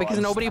 Yeah, because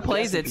nobody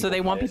plays it, so they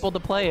want people to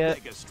play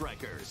it. Mega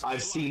Strikers.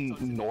 I've seen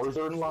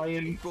Northern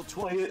Lion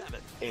play it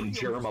and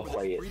Germa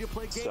play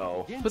it.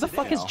 So Who the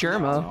fuck is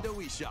Germa? Nintendo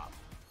eShop.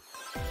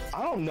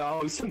 I don't know.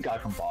 He's some guy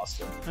from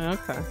Boston.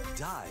 Okay.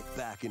 Dive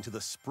back into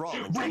the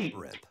sprawling Wait,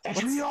 labyrinth.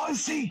 that's the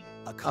Odyssey.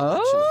 A collection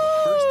of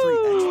the first 3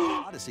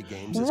 Oh! Odyssey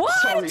games is What?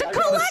 Sorry, It's a I'm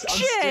standing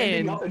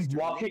collection! up and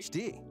walking.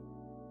 HD.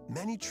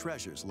 Many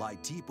treasures lie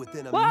deep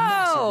within a Whoa!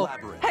 massive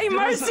labyrinth. Hey,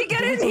 Marcy,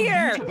 get in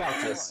here! About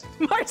this.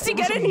 Marcy,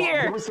 get in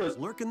here!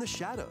 Lurk in the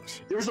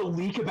shadows. There was a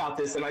leak about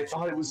this, and I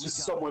thought it was just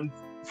someone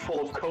full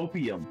of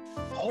copium.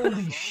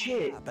 Holy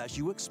shit! As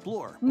you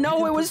explore. No,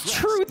 you it can was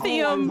progress. Oh, I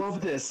Truthium.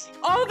 love this.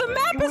 Oh, the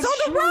map It is was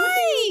on the true.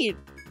 right!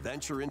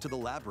 Venture into the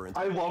labyrinth.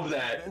 I love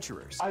that.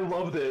 Adventurers. I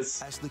love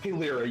this. Hey,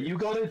 Lyra, you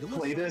gotta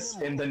play this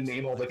and then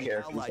name all the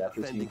characters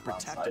after Team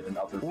Frontside and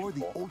other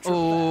people.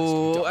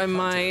 Oh, I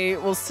might.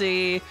 We'll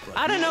see.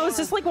 I don't know. Is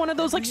this like one of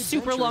those like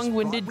super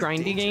long-winded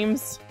grindy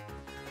games?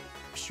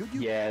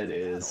 Yeah, it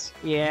is.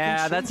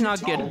 Yeah, that's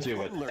not good. I'll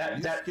do it.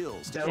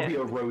 That'll be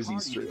a rosy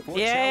stream.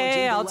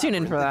 Yeah, I'll tune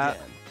in for that.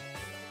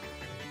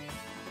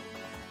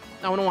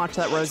 I want to watch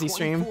that Rosie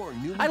stream.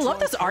 I love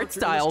this art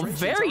style.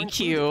 Very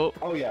cute.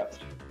 Oh yeah,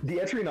 the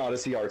Etrian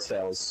Odyssey art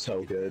style is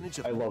so good.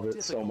 I love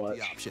it so much.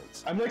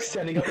 I'm like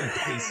standing up and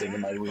pacing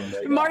in my room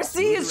right now.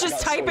 Marcy is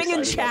just typing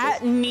in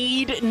chat.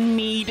 Need.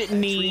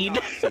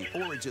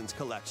 Origins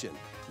collection.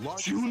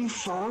 June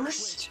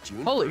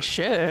 1st? Holy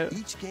shit.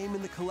 Each game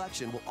in the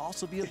collection will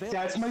also be available.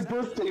 That's my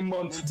birthday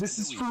month. This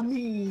is for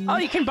me. Oh,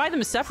 you can buy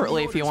them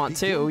separately if you want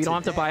to. You don't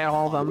have to buy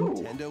all of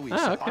them.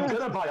 Oh, okay. I'm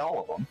gonna buy all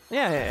of them.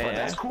 Yeah. But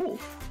that's cool.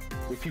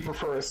 If you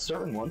prefer a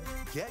certain one.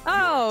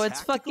 Oh,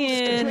 it's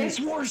fucking... Advance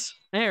Wars!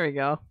 There we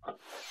go.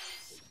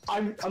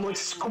 I'm like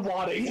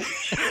squatting. The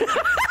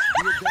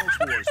Advance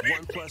Wars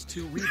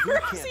 1+2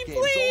 reboot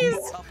camp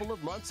games a couple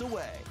of months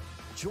away.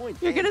 Join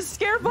You're gonna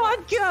scare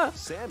Vodka!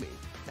 Sammy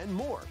and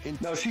more.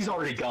 No, she's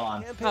already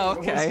gone. Oh,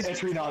 okay. Once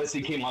Etrian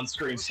Odyssey came on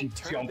screen, she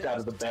jumped out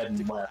of the bed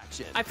and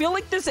left. I feel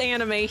like this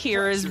anime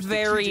here is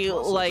very,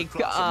 like,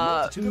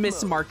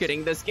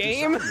 mismarketing this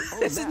game.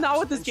 This is not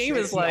what this game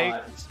is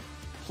like.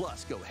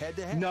 Plus, go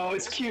head-to-head. No,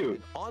 it's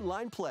cute.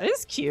 Online play. It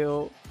is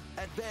cute.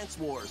 Advance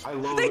Wars. I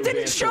love They didn't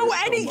Advance show Wars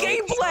any so much.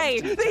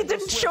 gameplay! They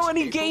didn't show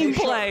any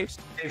gameplay!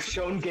 They've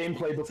shown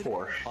gameplay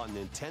before. On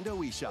Nintendo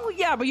eShop. Well,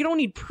 yeah, but you don't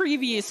need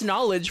previous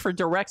knowledge for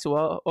directs.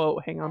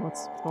 Whoa, hang on,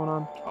 what's going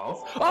on?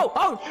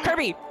 Oh,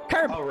 Kirby!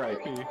 All right.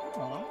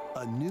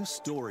 A new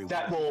story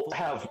That will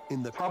have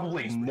in the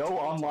probably no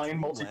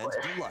online Land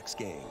multiplayer, Deluxe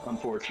game.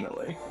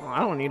 unfortunately. I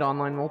don't need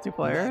online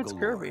multiplayer, it's Magalore,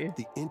 Kirby.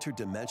 the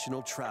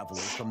interdimensional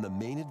traveler from the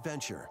main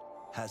adventure,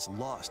 has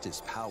lost his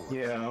power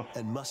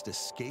and must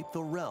escape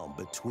the realm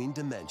between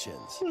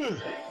dimensions.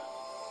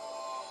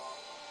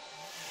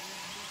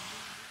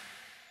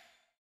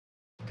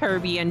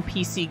 Kirby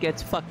NPC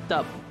gets fucked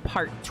up,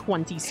 part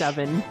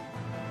 27.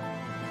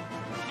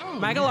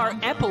 Magalore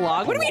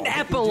epilogue? What do you mean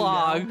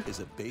epilogue? Is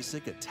a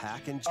basic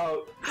attack and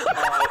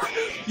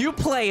You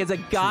play as a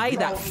guy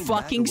that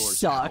fucking Magalore's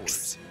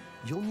sucks. powers,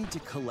 you'll need to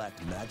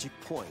collect magic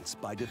points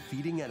by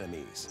defeating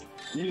enemies.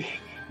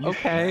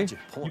 Okay. Magic You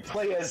points.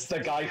 play as the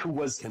guy who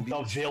was the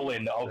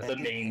villain of the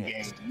main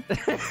game.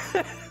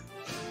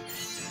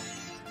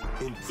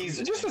 He's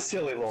just a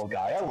silly little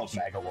guy. I love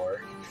Magalore.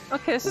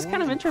 Okay, this is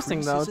kind of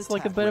interesting though. It's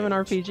like a bit of an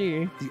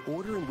RPG. The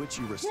order in which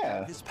you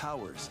receive his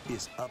powers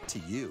is up to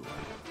you.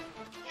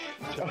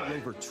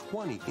 Over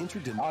 20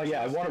 interdimensional. Oh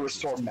yeah, I want to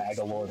restore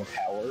Magalore to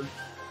power.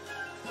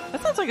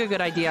 That sounds like a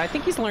good idea. I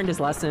think he's learned his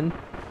lesson.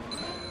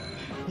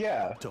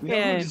 Yeah,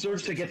 Yeah. he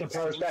deserves to get the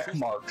powers back,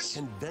 Marks.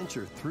 And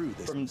venture through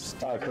this From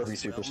Kirby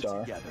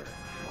Superstar. together.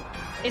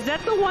 Is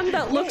that the one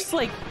that looks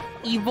like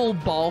evil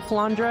ball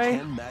Flandre?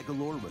 Can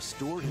Magalore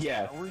restore his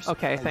powers?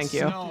 Okay, thank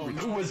you.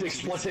 Who was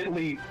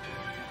explicitly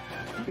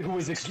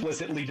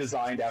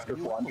designed after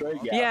Flandre?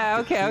 Yeah,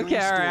 okay,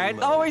 alright.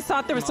 I always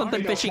thought there was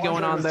something fishy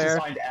going on there.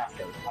 Designed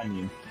after, I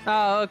mean.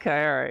 Oh,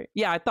 okay, alright.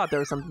 Yeah, I thought there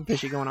was something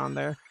fishy going on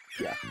there.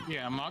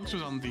 Yeah, Mox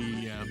was on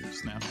the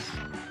SNES.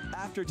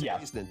 After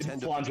today's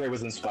Nintendo, Flandre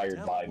was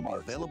inspired by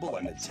Marks. available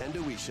on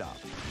Nintendo eShop.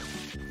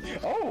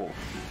 Oh!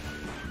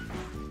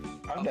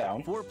 I'm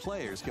down. 4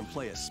 players can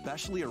play a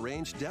specially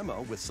arranged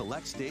demo with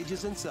select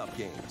stages and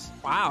sub-games.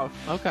 Wow,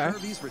 okay.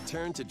 Kirby's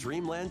Return to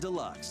Dreamland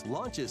Deluxe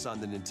launches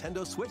on the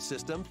Nintendo Switch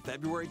system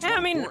February 24th. Yeah, I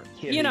mean,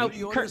 you know,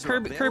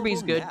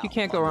 Kirby's good. You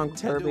can't go wrong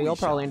with Kirby. You'll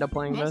probably end up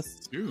playing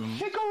this.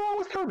 Can't go wrong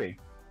with Kirby.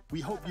 We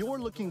hope you're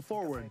looking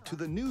forward to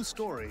the new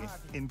story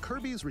in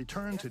Kirby's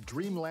Return to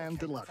Dreamland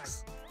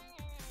Deluxe.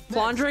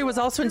 Flandre was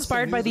also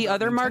inspired by the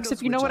other Marks,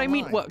 if you know what I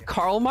mean. What,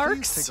 Karl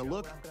Marx? Take a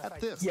look at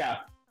this. Yeah.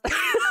 Are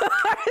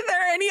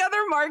there any other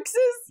Marxes?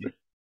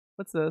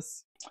 What's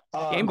this?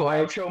 Game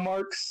Boy. Groucho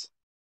Marx.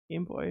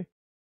 Game Boy.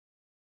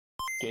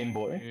 Game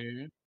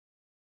Boy.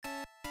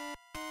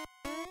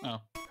 Oh.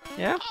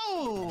 Yeah?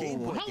 Oh, Game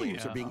Boy hell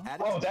games yeah. are being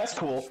added Oh, to that's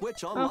cool.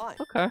 Switch Oh, Online.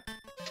 okay.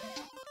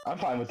 I'm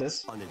fine with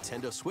this. On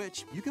Nintendo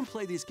Switch, you can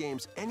play these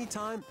games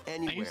anytime,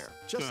 anywhere,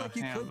 just to like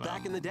you have, could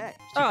back in the day.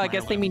 Oh, I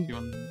guess they mean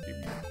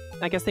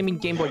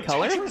Game Boy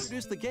Color?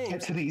 Introduce the games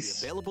Get to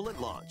these. available at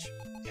launch.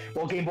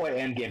 Well, Game Boy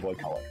and Game Boy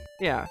Color.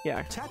 Yeah.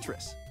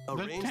 Tetris. They're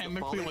Arrange the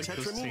technically falling like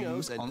the same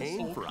tetraminos and aim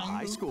console for a kind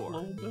high of, score.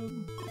 little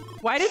bit.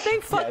 Why did they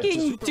fucking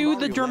Super do the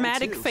Mario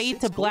dramatic Land 2,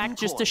 fade 6 to black golden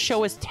just to coins.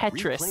 show us Reclaim the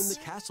Tetris?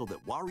 castle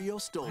that Wario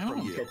stole I from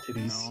don't you. Get to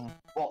these. No.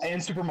 Well,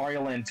 and Super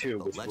Mario Land 2,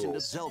 The which Legend of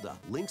rules. Zelda: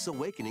 Link's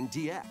Awakening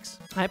DX.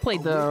 I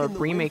played the Awaken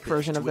remake Wayfish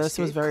version of to this.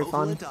 It was escape very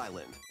fun. Covalent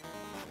Island.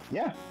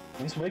 Yeah,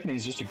 Link's Awakening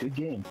is just a good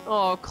game.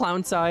 Oh,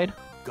 Clown Side.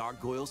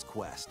 Gargoyle's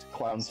Quest.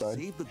 Clown side.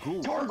 Save the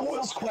ghouls.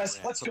 Gargoyle's Quest,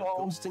 let's from the go.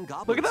 Ghosts and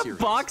Goblins Look at that series.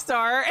 box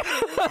art.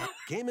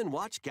 Game &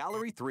 Watch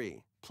Gallery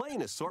 3. Play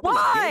an assortment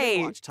of Why?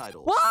 Game & Watch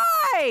titles.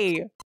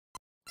 Why?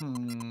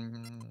 Hmm.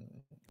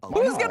 A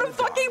Who's Light gonna in the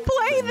fucking Dark,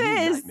 play The New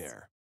this?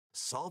 Nightmare.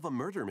 Solve a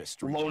murder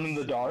mystery. Alone in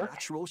the dark.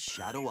 Natural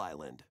Shadow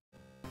Island.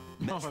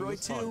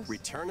 Metroid 2: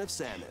 Return of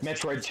Samus.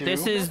 Metroid 2.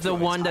 This is the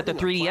one that the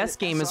 3DS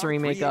game is a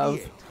remake of.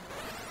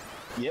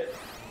 Yep.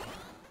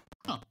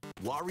 Huh.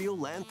 Wario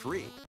Land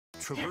 3.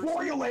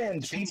 Wario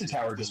Land! Pizza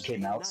Tower just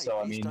came out, so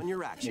I mean,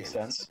 makes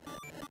sense.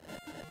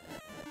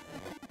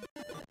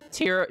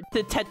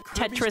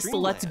 Tetris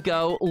Let's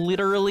Go.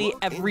 Literally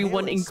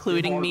everyone,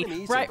 including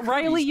me.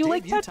 Riley, you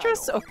like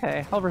Tetris?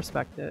 Okay, I'll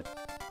respect it.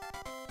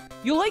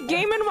 You like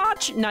Game &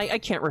 Watch? No, I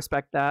can't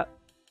respect that.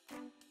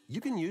 You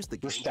can use the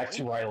Respect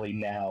Riley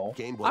now.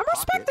 I'm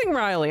respecting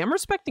Riley. I'm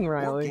respecting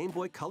Riley. Game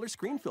Boy Color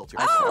screen filter.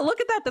 Oh, look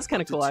at that. That's kind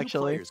of cool,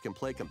 actually. Players can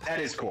play that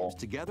is cool.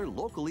 Together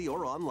locally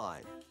or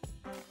online.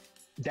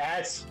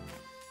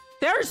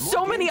 There are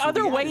so many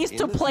other ways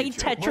to play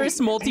Tetris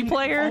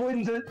multiplayer.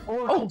 In the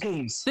Oracle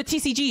games. The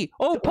TCG.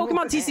 Oh,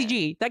 Pokemon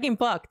TCG. That game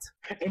fucked.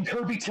 And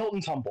Kirby Tilt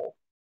and Tumble.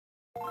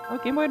 Oh,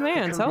 Game Boy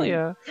Advance. Hell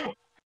yeah.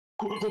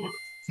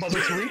 Mother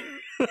 3?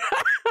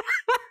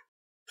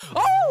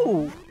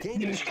 Oh!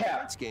 Minish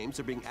Cap. Games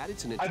are being added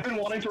to Nintendo. I've been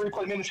wanting to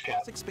replay Minish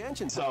Cap.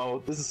 Expansion.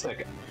 So this is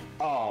sick.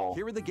 Oh.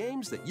 Here are the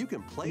games that you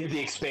can play. The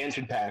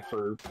expansion pack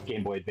for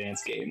Game Boy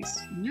Advance games.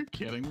 You're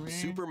kidding me.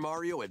 Super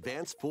Mario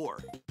Advance 4.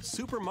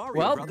 Super Mario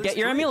Well, Brothers get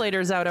your 3.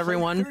 emulators out,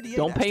 everyone.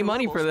 Don't pay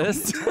money for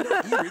this.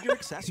 E-reader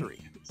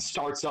accessory.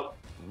 Starts up.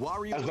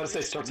 Wario I was about to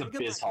say starts up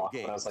BizHawk,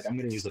 but I was like, I'm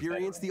gonna use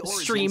the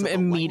Stream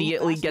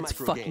immediately gets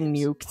fucking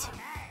nuked.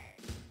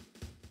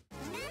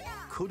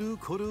 Koru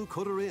Koru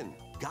Korurin.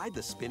 Guide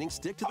the spinning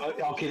stick to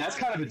the okay, that's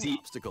kind of a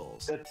deep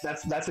obstacles.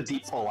 That's a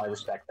deep pull. I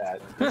respect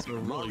that. That's a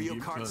really Mario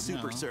deep Kart cut,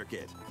 Super yeah.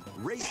 Circuit.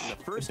 Race the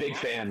first Big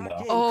fan,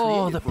 though.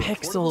 Oh, the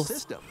pixels.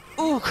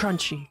 Ooh,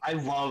 crunchy. I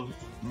love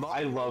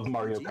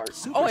Mario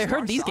Kart. Oh, I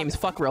heard these games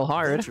fuck real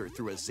hard.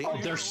 Oh,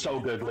 they're so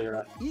good,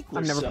 Lyra.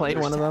 I've never played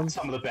one of them.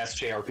 Some of the best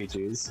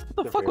JRPGs.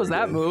 What the fuck was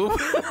that move?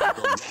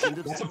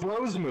 That's a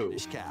bros move.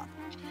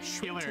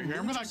 Hey, Lyra,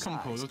 remember that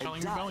composer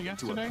telling me about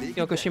yesterday?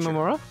 Yoko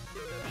Shimomura?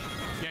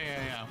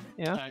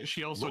 Yeah.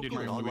 She also did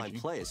Mario online Luigi.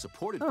 play is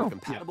supported for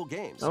compatible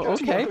games. Oh,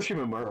 okay.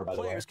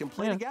 Players can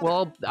play together.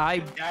 Well,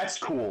 that's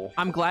cool.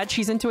 I'm glad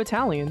she's into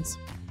Italians.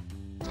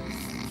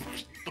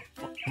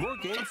 More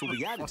games will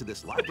be added to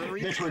this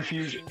library. Metroid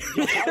Fusion.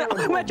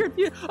 Metroid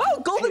Fusion. Oh,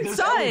 Golden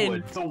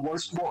Sun! The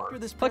worst war.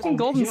 Fucking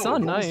Golden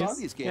Sun, nice.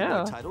 These Game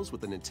Yeah. Boy titles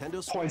with the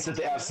Nintendo Points at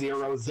the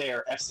F-Zero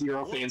there.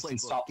 F-Zero fans can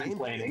stop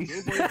complaining.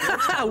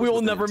 We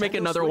will never make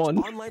another one.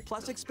 Online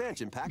Plus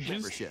expansion pack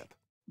membership.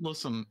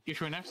 Listen, if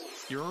you're an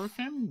F-Zero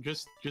fan,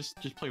 just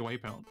play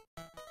Wipeout.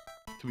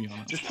 To be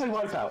honest. Just play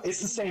Wipeout. It's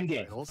the same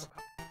game.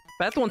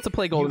 Beth wants to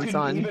play Golden You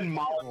Sun. can even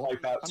mod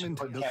Wipeout to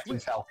put Captain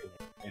Falcon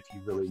if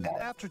you really want. And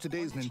after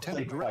today's Nintendo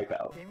Play Direct,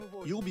 Wipeout.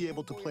 you'll be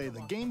able to play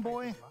the Game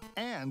Boy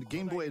and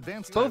Game Boy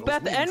Advance Both titles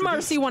Beth we and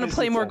Marcy introduced. want to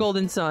play more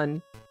Golden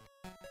Sun.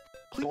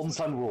 Please Golden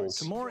Sun rules.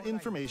 To more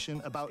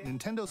information about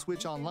Nintendo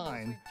Switch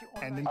Online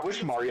and I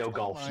wish Mario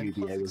Golf Online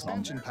UBA was on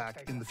expansion there.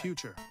 pack in the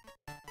future.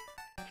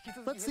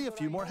 Let's see a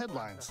few more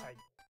headlines.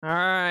 All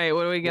right,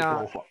 what do we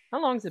got?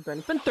 How long has it been?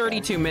 It's been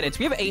 32 minutes.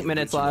 We have 8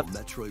 minutes left.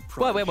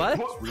 What? Wait, what?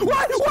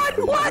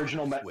 What?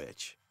 Original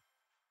Switch.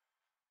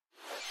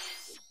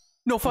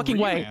 No fucking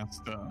way.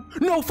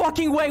 Remaster. No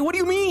fucking way. What do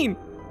you mean?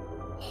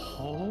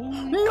 Oh.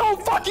 No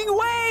fucking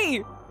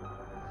way.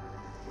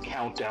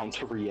 Countdown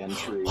to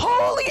re-entry. Holy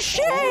Oh, it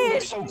shit.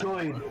 looks so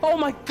good. Oh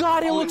my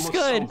god, it looks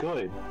good. So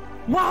good.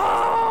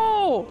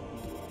 Wow.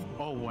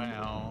 Oh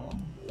wow.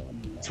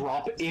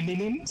 Drop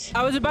imminent.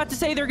 I was about to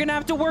say they're gonna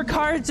have to work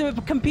hard to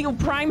compete with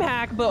Prime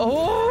Hack, but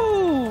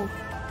oh.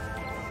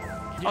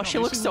 Yeah, Oh, she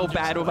this looks is so just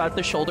bad like- without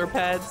the shoulder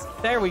pads.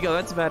 There we go.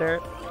 That's better.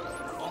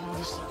 Oh,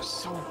 this looks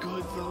so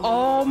good though.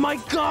 Oh my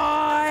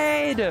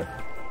god.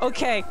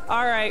 Okay.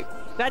 All right.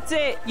 That's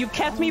it. You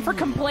kept me for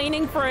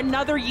complaining for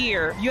another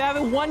year. You have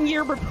a 1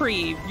 year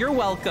reprieve. You're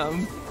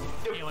welcome.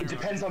 It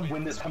depends on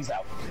when this comes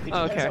out. It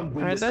depends Okay. on All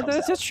when right. this comes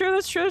out. That's true.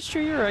 That's true. That's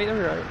true. You're right.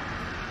 You're right.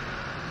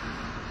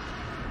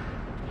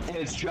 And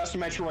it's just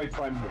Metroid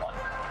Prime 1.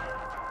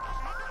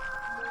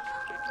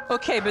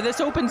 Okay, but this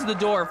opens the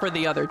door for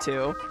the other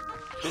two.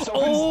 This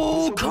opens-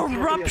 Oh, this opens the door for the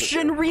other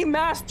Corruption two.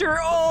 Remaster!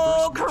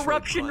 Oh, First Metroid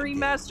Corruption Prime game,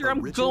 Remaster!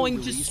 I'm originally going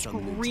to released on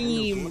the Nintendo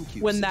scream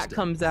GameCube when that system,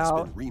 comes has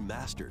out. been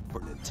remastered for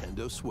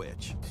Nintendo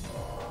Switch.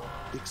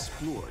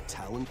 Explore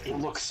Talon It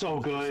looks so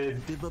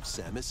good. Bib of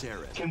Samus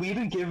Aran. Can we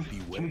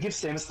give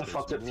Samus the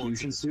fucked up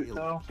fusion suit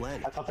though? I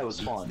thought that was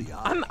fun.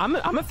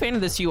 I'm a fan of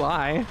this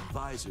UI.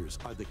 Visors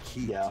are the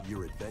key Yeah. to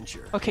your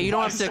adventure. Okay, you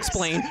don't have to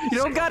explain. You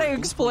don't gotta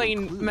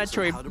explain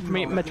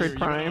Metroid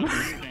Prime.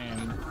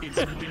 It's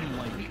been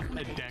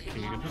like a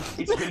decade.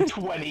 It's been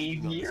 20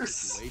 years.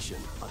 Situation,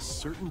 a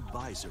certain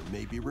visor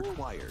may be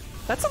required.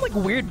 That's a like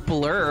weird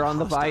blur on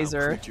the Hostile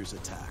visor. creatures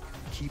attack.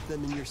 Keep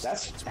them in your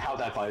That's sights. how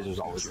that visor's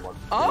always looked.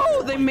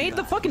 Oh, they made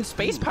the fucking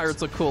space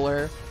pirates look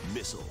cooler.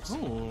 Missiles.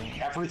 Oh.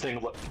 Everything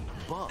looked.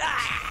 Bombs.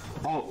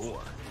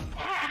 Oh.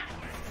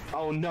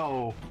 Oh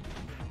no.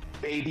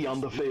 baby on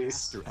the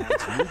face.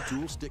 Adds new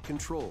dual stick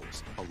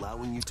controls,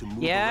 allowing you to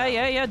move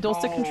Yeah, dual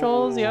stick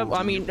controls. Yep.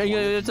 I mean,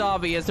 it's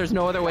obvious. There's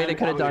no other way they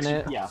could have done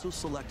it. Yeah. Also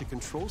select a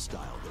control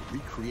style that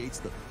recreates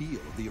the feel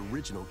of the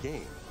original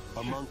game,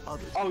 among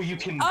others. Oh, you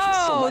can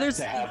Oh, select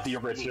to have the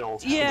original.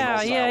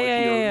 Yeah.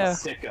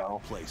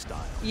 Sicko. Play style.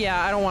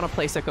 Yeah, I don't want to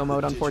play sicko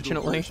mode,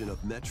 unfortunately. Version of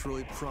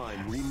Metroid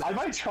Prime I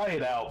might try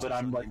it out, but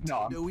I'm like,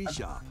 no. Nintendo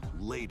eShop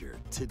later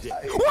today.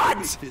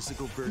 What?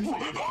 Physical version.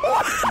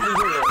 What?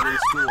 February.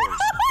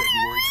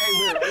 Hey,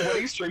 Lyra, what are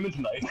you streaming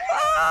tonight?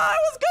 I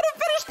was gonna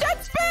finish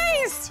Dead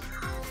Space!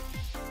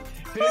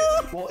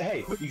 Well,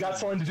 hey, you got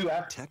something to do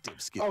after.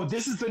 Detective skills. Oh,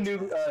 this is the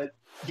new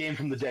game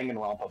from the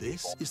Danganronpa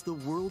This people. is the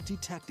World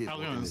Detective I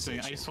was gonna say,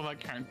 I saw that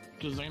character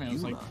design, I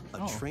was like,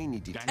 a trainee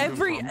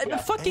detective.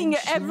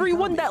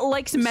 Everyone that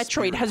likes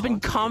Metroid has been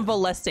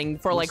convalescing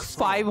for like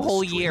 5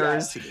 whole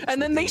years,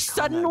 and then they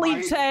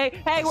suddenly say,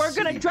 "Hey, we're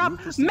gonna drop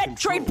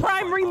Metroid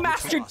Prime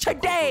Remastered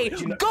today.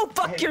 Go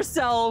fuck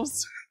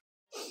yourselves."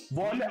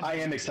 One, I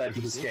am excited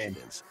for this game.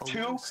 Two,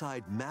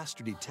 alongside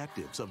master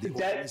detectives of the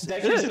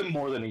that gives them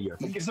more than a year.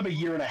 It gives them a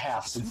year and a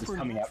half since it's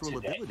coming out today.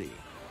 ability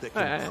that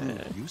can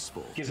prove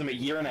useful. Gives them a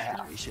year and a half.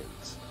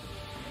 Situations.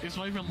 it's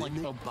not even like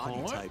a Body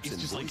port, types it's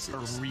and just like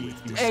voices a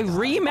with A Full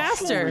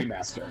remaster.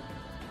 remaster.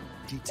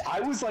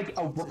 I was like,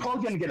 oh, we're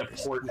probably gonna get a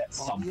port at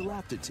some point. Audio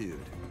aptitude.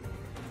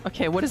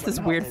 Okay, what is this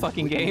weird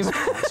fucking game?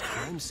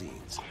 Crime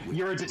scenes.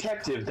 You're a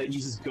detective that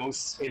uses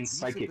ghosts and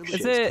psychic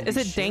shit. Is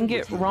it Dang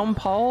It Ron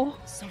Paul?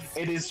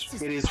 It is from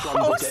Oh, the it's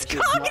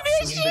not from the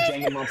cognition!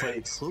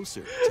 Danganronpa.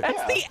 Closer. That's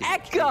Yeah. the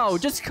Echo.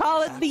 Just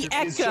call it the It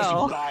is just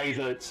Echo. by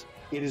the.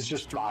 It is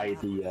just by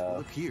the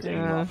Look here.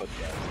 Danganronpa,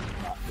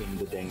 not in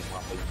the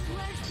Danganronpa.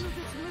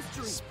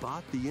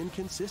 Spot the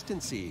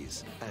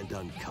inconsistencies and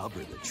uncover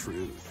the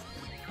truth.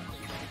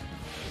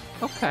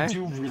 Okay. I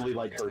do really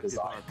like her Detective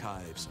design.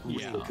 Archives.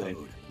 Yeah. Real Code.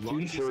 June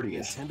Launches 30th.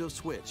 Nintendo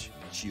Switch.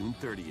 June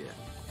 30th.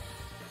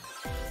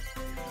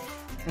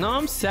 No,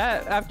 I'm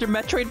set. After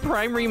Metroid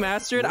Prime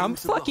Remastered, I'm Wings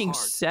of the fucking Heart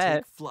set.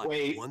 take flight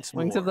Wait. once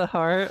Wings more. of the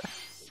Heart.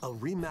 A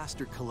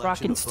remastered collection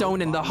Rockin' of Stone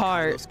both in the Baten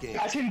Heart. Kaitos games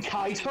Baten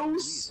Kaitos?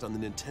 released on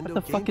the Nintendo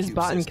What the fuck is GameCube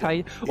Baten system Kai?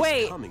 is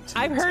Wait, coming to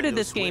I've heard of Nintendo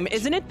this game. Switch.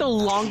 Isn't it the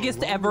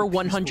longest ever Along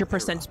with 100%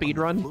 peaceful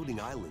era on speedrun? floating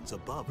islands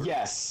above her,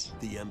 Yes.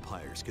 the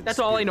Empire's That's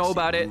all I know conspiracy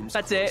about it. looms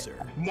That's it.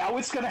 closer. Now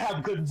it's gonna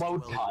have good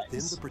load Well, within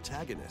times. the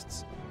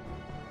protagonists,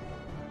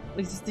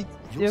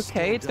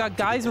 Okay, it's got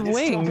guys with It's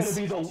still wings.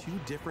 gonna be the. two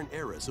different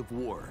eras of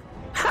war.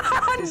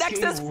 This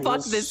Nexus, game fuck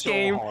rules this so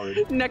game.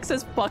 hard.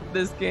 Nexus, fuck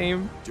this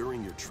game.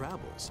 During your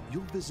travels,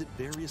 you'll visit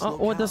various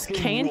What does locales This game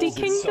Candy rules,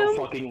 it's Kingdom?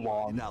 so fucking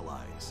long. and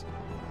allies.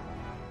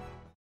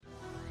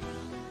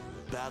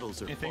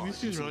 Battles are I think fought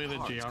this is really using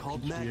the cards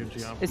called JRPG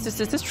magnets. of Is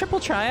this triple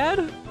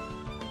triad?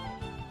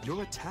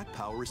 Your attack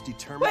power is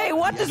determined. Wait,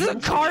 what? This is a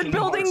card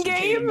building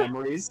game?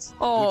 Memories.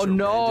 Oh Which are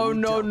no, randomly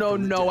no, dealt no,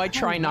 from the no! I deck.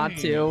 try not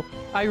to.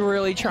 I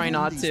really try In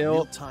not these to.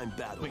 real-time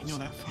battles, Wait, no,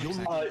 that fucks you'll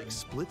need up. to make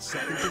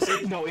split-second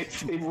decisions. No,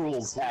 it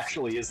rules.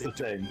 Actually, is the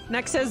thing.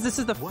 Next says this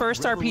is the What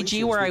first RPG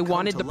revelations where I will come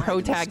wanted to the light pro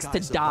in the tags to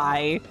skies die.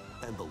 above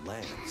and the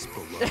lands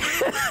below.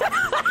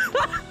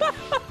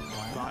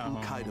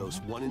 Baten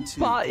Kaitos 1 and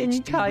 2. Baten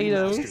HD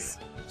Kaitos. remastered.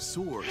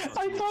 Swords.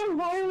 I thought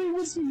Riley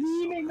was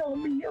meaning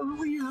on me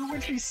earlier when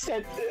she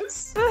said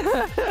this.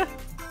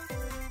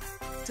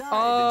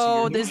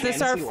 Oh, Dive into your is this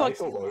new our fantasy fuck?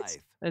 life awaits.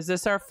 life. Is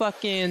this our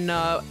fucking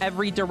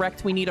every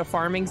direct we need a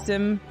farming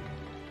sim?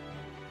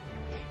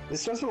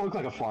 This doesn't look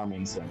like a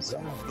farming sim. So.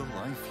 Live the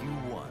life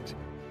you want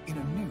in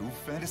a new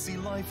fantasy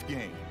life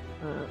game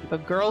The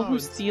girl who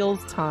it's-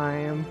 steals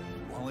time.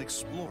 while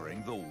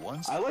exploring the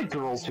once. I like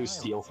girls who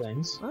steal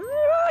things.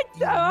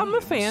 I'm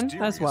a fan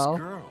as well.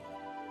 Girl.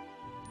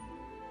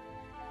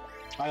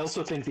 I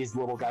also think these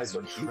little guys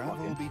are cute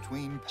Travel looking.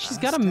 between She's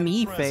past got a and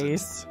me present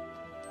face.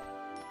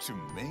 to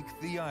make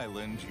the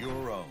island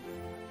your own.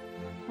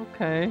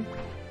 Okay.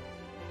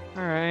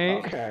 All right.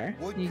 Okay.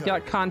 You Woodcut. got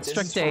This is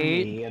Construct from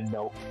 8. me, and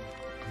nope.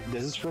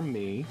 This is from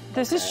me.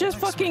 This is Okay. just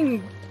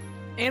fucking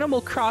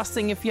Animal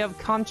Crossing if you have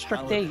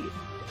Construct 8.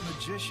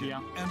 Magician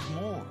Yeah. and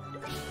more.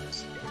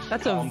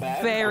 That's a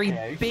Combat, very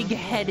okay.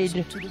 big-headed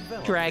To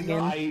develop dragon.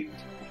 I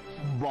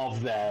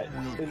love that.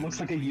 It looks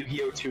like a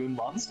Yu-Gi-Oh! Toon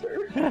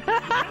monster.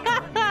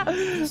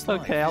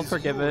 Okay, I'll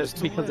forgive it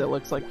because it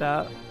looks like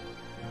that.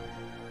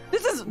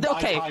 This is I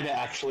okay. kinda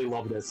actually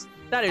love this.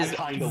 That is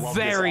I kinda love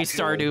very this,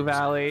 actually. Stardew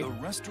Valley. The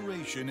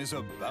restoration is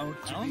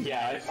about to be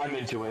Yeah, I'm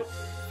into it.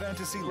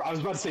 fantasy. I was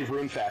about to say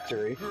Rune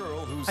Factory.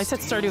 Girl who I said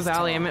Stardew steals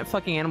Valley. I time. meant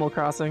fucking Animal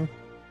Crossing.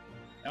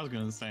 I was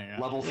gonna say.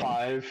 Level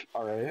 5.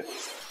 Alright.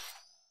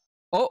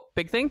 Oh,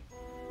 big thing.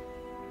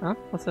 Huh?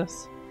 What's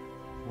this?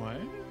 What?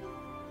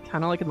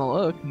 Kind of liking the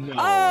look. No.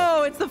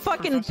 Oh, it's the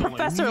fucking Professor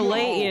Professor No,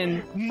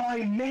 Layton. My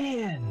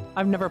man!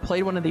 I've never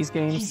played one of these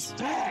games. He's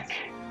back!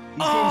 These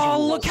Oh,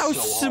 games look how rule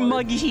so hard.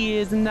 smug he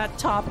is in that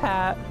top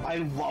hat. I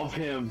love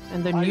him.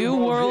 And the I new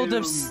love world him.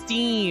 of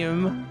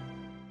Steam.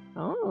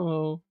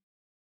 Oh.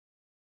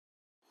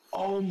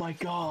 Oh my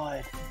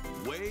god.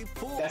 Wave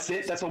 4. That's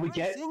it. That's all we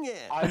get. Sing it.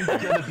 I'm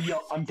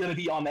gonna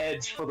be on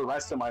edge for the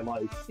rest of my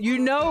life. You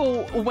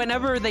know,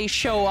 whenever they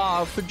show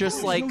off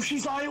just like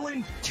Yoshi's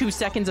Island. 2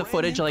 seconds of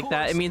footage like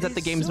that, it means that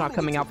the game's not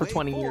coming out for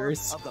 20 Wave 4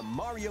 years. Of the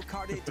Mario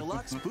Kart 8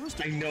 Deluxe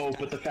Booster I know,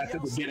 but the fact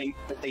that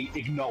they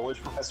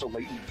acknowledge Professor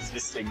Layton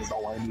existing is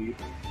all I need.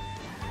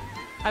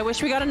 I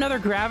wish we got another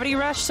Gravity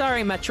Rush.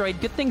 Sorry,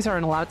 Metroid. Good things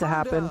aren't allowed to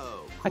happen.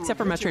 Except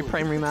for Metroid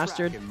Prime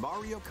Remastered.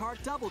 Mario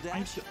Kart Double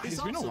Dash is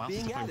It's been a also while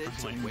being since I've added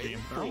played to the game. Wave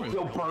 4.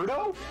 Yo,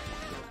 Birdo?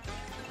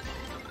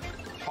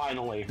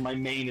 Finally, my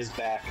main is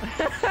back.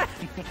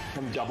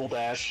 From Double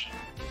Dash.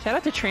 Shout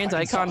out to Trans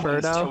Icon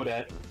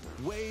Birdo.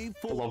 Wave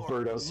 4. I love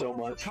Birdo so much.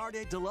 Mario Kart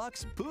 8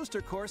 Deluxe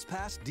Booster Course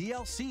Pass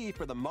DLC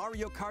for the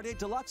Mario Kart 8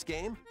 Deluxe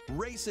game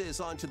races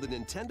onto the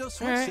Nintendo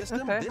Switch Alright,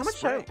 system okay. this How much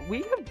spring. time? We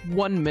have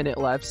 1 minute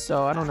left,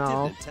 so I don't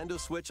know. Nintendo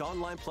Switch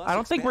Online Plus I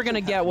don't think we're gonna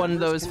expansion get one of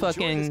members those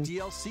can enjoy fucking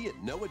this DLC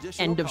at no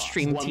additional end of cost.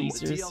 stream One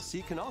teasers.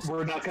 DLC can also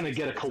We're not gonna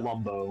get a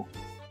Columbo.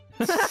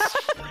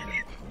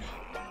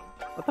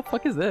 What the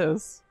fuck is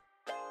this?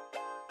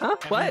 Huh?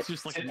 What? It's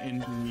just like an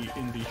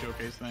indie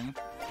showcase thing.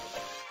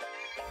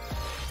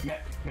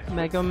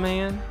 Mega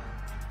Man?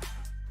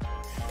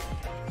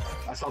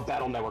 I saw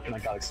Battle Network and I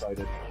got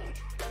excited.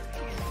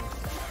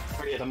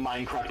 Or yeah, the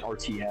Minecraft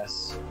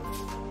RTS.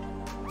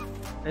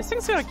 This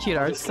thing's got a cute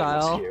art This game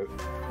looks style. cute.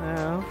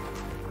 Yeah.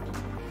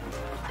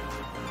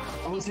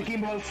 Oh, it's a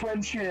game about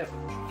friendship.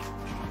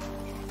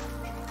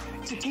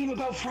 It's a game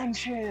about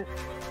friendship.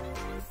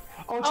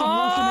 Oh, it's a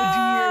wolf and a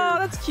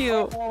deer. That's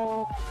cute.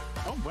 Oh,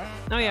 Oh wow.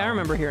 Oh yeah, I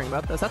remember hearing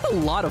about this. That's a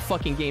lot of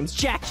fucking games.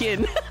 Jack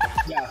in.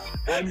 yeah,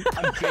 I'm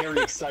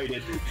very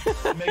excited.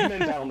 Mega Man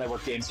Battle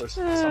Network games are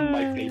some of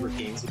my favorite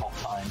games of all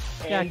time.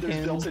 And there's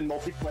Jack-in. built-in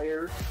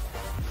multiplayer.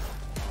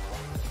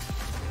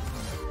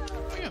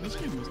 Oh, yeah, this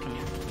game was kind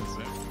of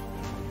sick.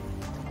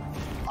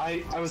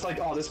 I was like,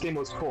 oh, this game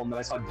looks cool, and then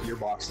I saw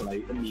Gearbox, and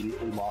I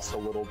immediately lost a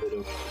little bit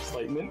of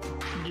excitement.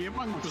 Yeah,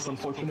 one was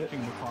unfortunate. The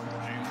frog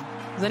line.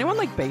 Does anyone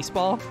like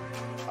baseball?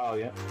 Oh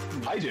yeah,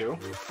 I do.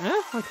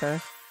 Eh, okay.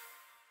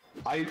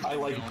 I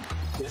like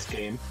this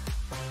game.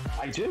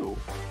 I do.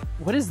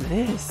 What is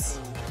this?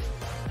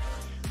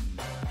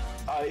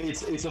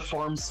 It's a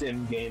farm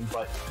sim game,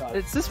 but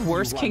Is this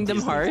worse you run Kingdom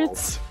Disney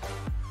Hearts?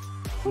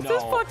 What's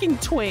this No. fucking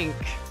twink?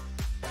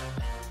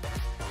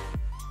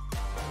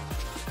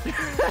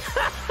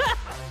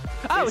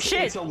 Oh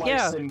shit! It's a life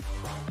Yeah. sim.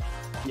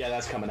 Yeah,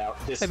 that's coming out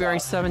this February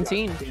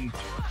 17. In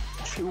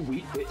 2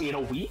 weeks. In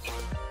a week.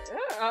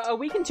 A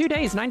week and 2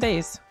 days, 9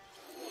 days.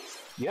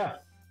 Yeah.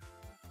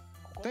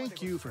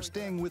 Thank you for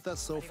staying with us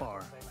so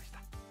far.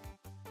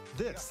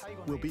 This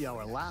will be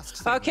our last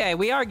segment. Okay,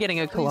 we are getting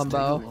a Please take a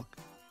Columbo. look.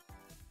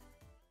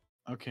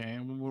 Okay.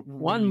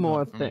 One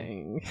more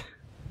thing.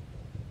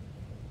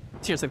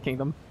 Tears of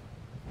Kingdom.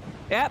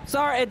 Yep,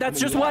 sorry, that's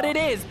just what it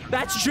is.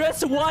 That's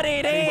just what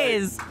it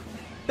is.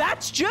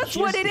 That's just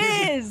what it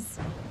is.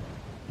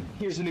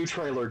 Here's a new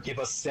trailer. Give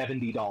us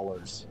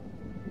 $70.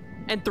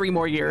 And 3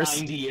 more years.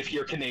 90 if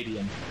you're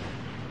Canadian.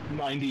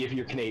 90 if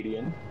you're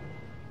Canadian.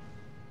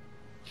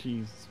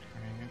 Jesus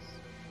Christ.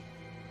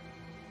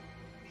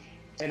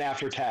 And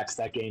after tax,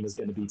 that game is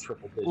going to be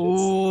triple digits.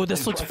 Ooh, this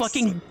And looks it's-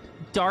 fucking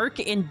dark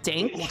and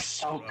dank. It looks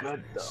so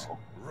good, though.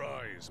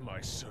 Rise,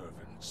 my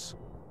servants.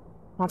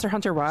 Monster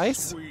Hunter Rise?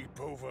 Sweep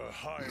over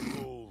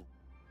Hyrule.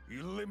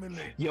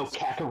 Eliminate. Yo,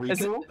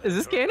 Kakariko? Is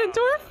this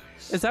Ganondorf?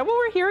 Is that what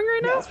we're hearing right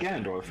Yeah, now? it's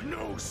Ganondorf.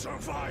 No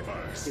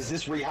survivors. Is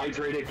this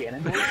rehydrated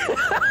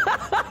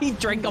Ganondorf? He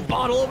drank a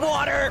bottle of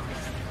water!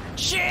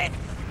 Shit!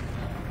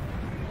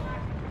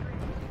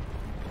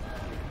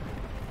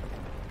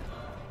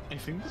 I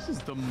think this is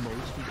the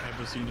most we've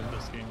ever seen of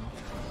this game.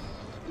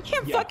 You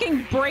can't Yeah.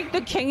 fucking break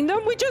the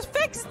kingdom! We just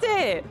fixed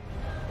it!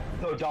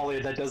 No,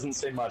 Dahlia, that doesn't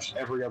say much.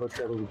 Every other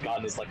trailer we've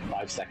gotten is like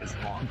 5 seconds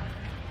long.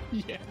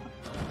 Yeah.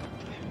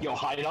 Yo,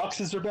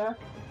 Hinoxes are back?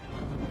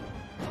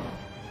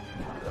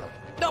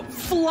 No,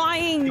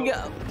 flying! Yo.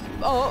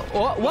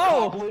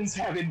 Whoa! Goblins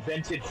have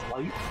invented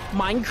flight?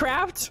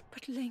 Minecraft?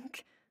 But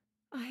Link,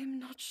 I am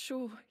not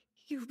sure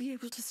you'll be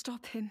able to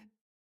stop him.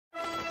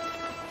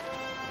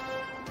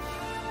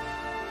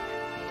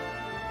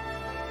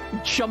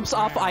 Jumps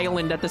off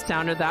island at the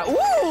sound of that.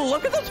 Ooh,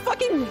 look at those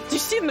fucking... Do you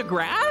see in the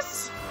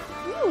grass?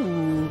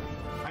 Ooh.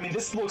 I mean,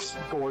 this looks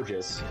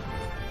gorgeous.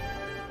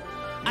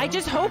 I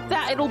just hope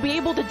that it'll be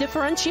able to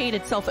differentiate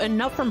itself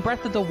enough from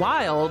Breath of the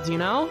Wild, you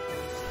know?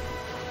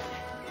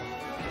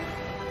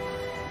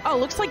 Oh,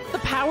 looks like the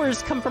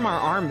powers come from our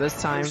arm this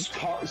time.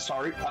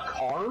 Sorry, a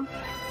car?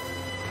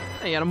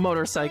 Hey, and a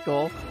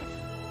motorcycle.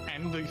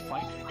 And they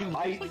fight. It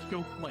looks like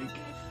go like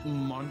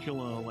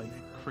modular like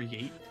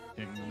create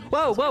thing.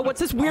 Whoa, whoa,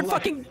 what's this weird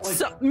fucking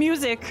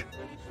music?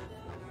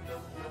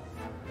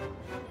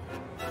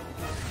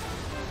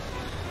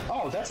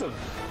 Oh, that's a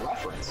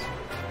reference.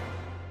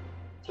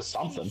 To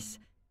something. Please,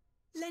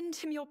 lend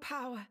him your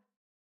power.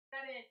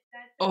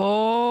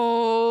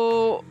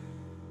 Oh.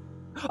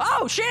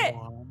 Oh, shit!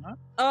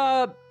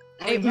 I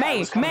mean, yeah, it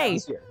was coming out May.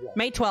 this year, yeah.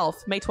 May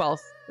 12th. May 12th.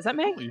 Is that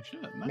May? Holy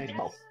shit! May Nice.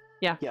 12th.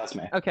 Yeah. Yeah, that's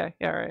May. Okay,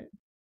 yeah, alright.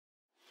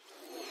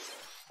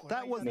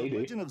 That was Maybe. The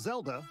Legend of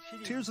Zelda: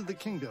 Tears of the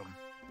Kingdom,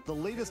 the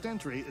latest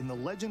entry in the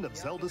Legend of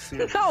Zelda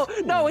series.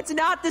 No, it's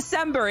not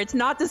December. It's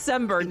not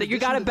December. You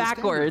got it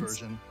backwards.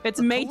 Version,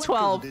 it's May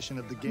 12th.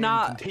 Of the game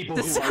not people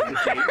December. who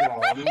like the date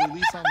wrong. Will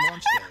release on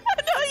launch day.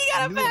 No, you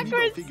got it backwards.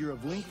 Amiibo figure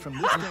of Link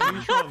from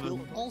this game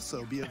will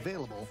also be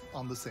available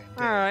on the same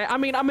day. All right. I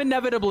mean, I'm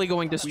inevitably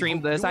going to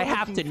stream this. I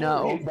have to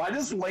know. Hey, why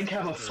does Link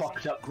have a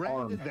fucked up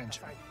arm?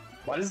 Adventure.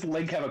 Why does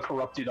Link have a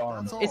corrupted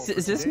arm? Is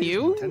this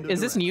new?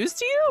 Is this news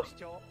to you?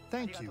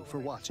 Thank you for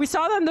watching. We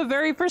saw that in the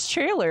very first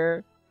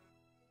trailer.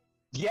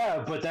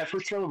 Yeah, but that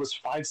first trailer was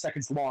 5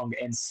 seconds long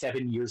and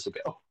 7 years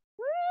ago.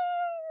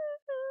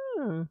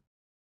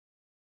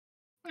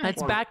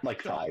 That's Or back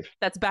like 5.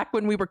 That's back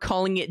when we were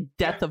calling it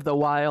Death of the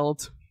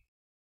Wild.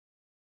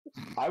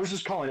 I was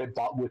just calling it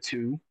Botwood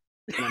 2,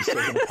 and I'm still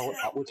gonna call it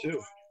Botwood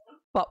 2.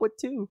 Botwood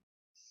 2.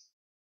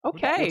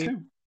 Okay. Botwood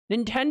 2.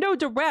 Nintendo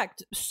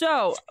Direct.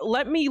 So,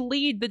 let me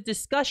lead the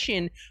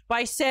discussion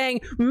by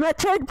saying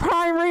Metroid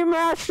Prime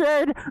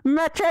Remastered!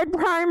 Metroid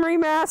Prime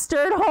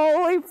Remastered!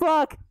 Holy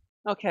fuck!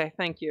 Okay,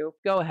 thank you.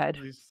 Go ahead.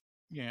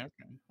 Yeah,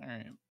 okay.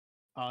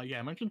 Alright. Yeah,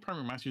 I mentioned Prime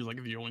Remastered is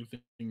like the only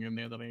thing in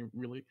there that I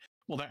really...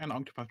 Well, that and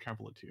Octopath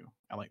Traveler 2.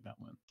 I like that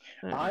one.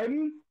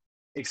 I'm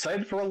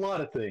excited for a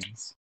lot of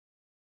things.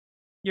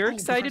 You're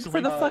excited for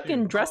the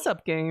fucking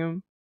dress-up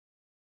game.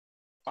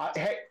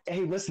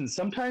 Hey, listen,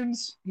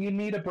 sometimes you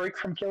need a break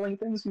from killing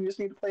things, you just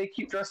need to play a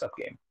cute dress-up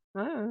game.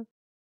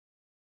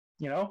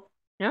 You know?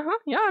 Uh-huh.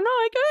 Yeah, no,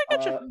 I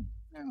get you.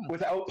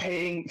 Without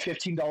paying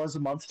 $15 a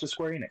month to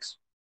Square Enix.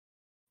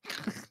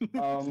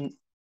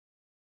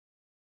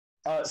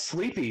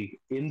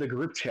 Sleepy in the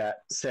group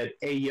chat said,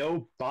 "Hey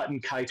yo, Bot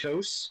and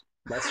Kaitos,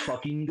 let's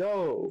fucking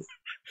go."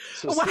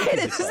 So why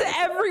does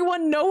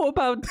everyone know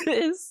about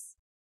this?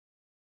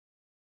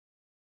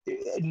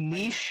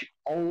 Niche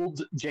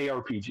old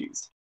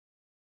JRPGs.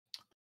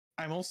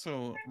 I'm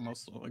also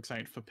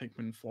excited for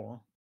Pikmin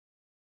 4.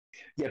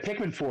 Yeah,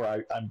 Pikmin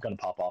 4 I'm gonna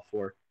pop off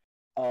for.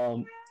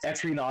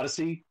 Etrian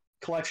Odyssey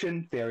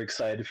collection, very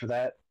excited for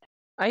that.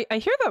 I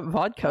hear that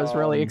Vodka's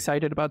really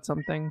excited about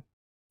something.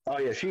 Oh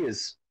yeah, she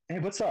is. Hey,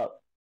 what's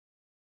up?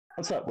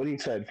 What's up? What are you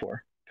excited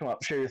for? Come on,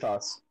 share your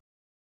thoughts.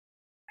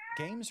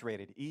 Games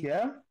rated E.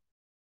 Yeah?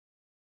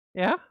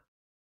 Yeah?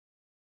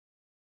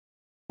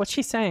 What's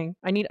she saying?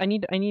 I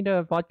need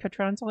a vodka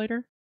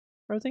translator,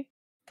 Rosie?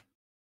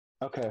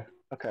 Okay.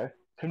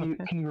 Can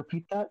you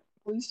repeat that,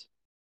 please?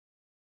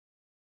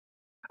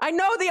 I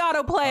know the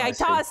autoplay. I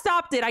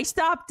stopped it. I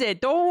stopped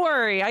it. Don't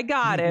worry. I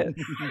got it.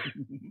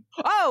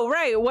 Oh,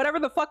 right. Whatever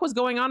the fuck was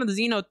going on in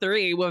Xeno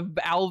 3 with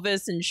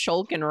Alvis and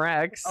Shulk and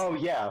Rex. Oh,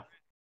 yeah.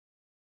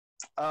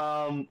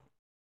 I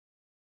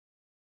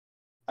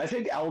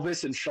think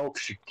Alvis and Shulk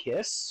should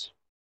kiss.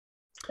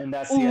 And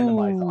that's the end of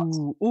my thoughts.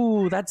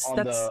 Ooh, that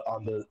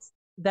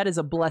is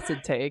a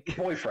blessed take.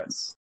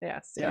 Boyfriends.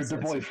 Yes. They're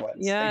boyfriends.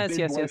 Yes.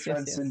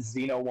 Boyfriends in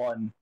Xeno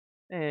 1.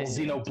 Well,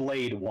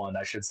 Xenoblade 1,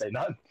 I should say.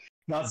 Not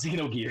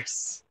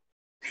Xenogears.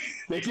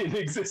 They didn't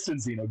exist in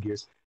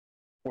Xenogears.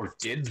 Or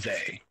did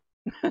they?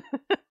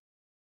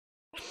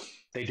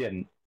 They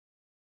didn't.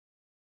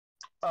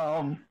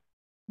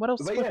 What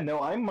else? But yeah,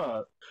 no, I'm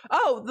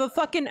Oh, the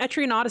fucking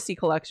Etrian Odyssey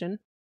collection.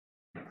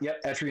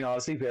 Yep, Etrian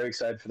Odyssey, very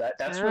excited for that.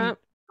 That's when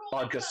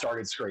Vodka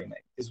started screaming,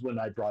 is when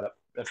I brought up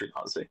Etrian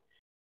Odyssey.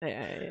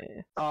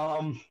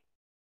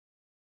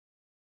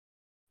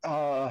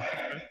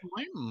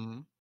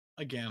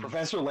 Again.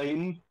 Professor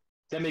Layton,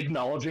 them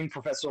acknowledging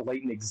Professor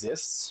Layton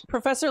exists.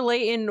 Professor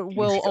Layton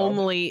will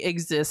only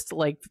exist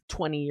like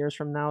 20 years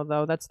from now,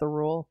 though. That's the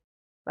rule.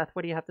 Beth,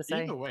 what do you have to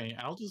say? Either way,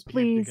 I'll just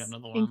please get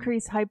another one.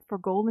 Increase hype for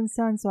Golden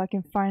Sun so I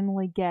can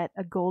finally get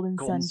a Golden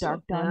Sun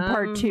Dark Dawn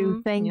Part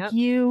 2. Thank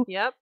you.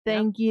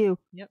 Thank you.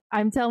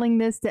 I'm telling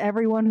this to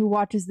everyone who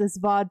watches this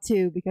VOD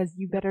too, because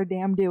you better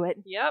damn do it.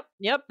 Yep.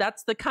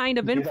 That's the kind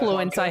of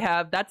influence I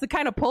have. That's the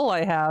kind of pull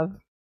I have.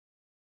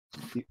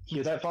 You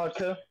hear that,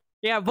 Vodka?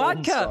 Yeah,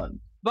 Vodka.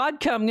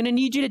 Vodka, I'm gonna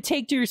need you to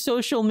take to your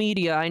social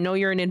media. I know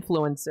you're an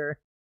influencer.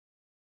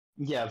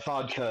 Yeah,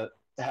 Vodka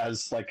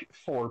has like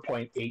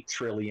 4.8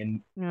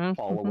 trillion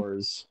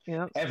followers.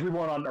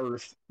 Everyone on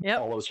Earth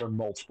follows her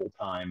multiple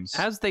times.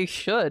 As they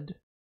should.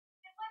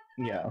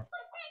 Yeah.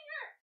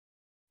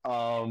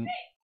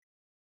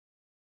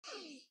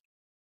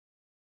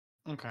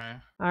 Okay.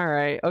 All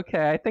right.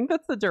 Okay. I think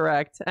that's the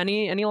direct.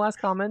 Any last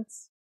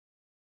comments?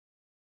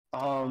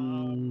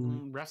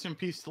 Rest in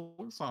peace,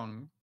 Silk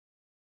Song.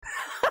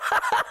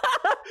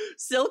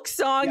 Silk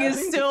Song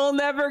is still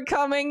never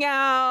coming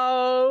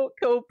out.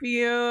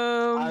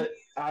 Copium.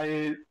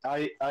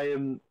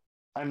 I'm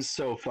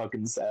so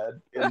fucking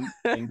sad and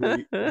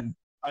angry. And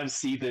I'm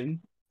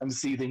seething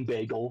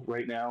bagel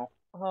right now.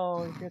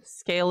 Oh, you got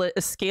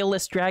a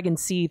scaleless dragon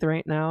seethe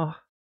right now.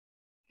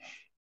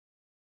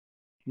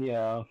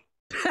 Yeah.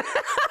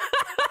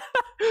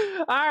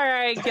 All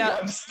right,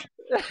 I'm just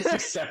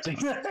accepting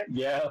that.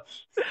 Yeah.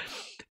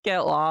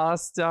 Get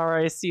lost. All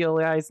right, see you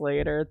guys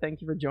later.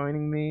 Thank you for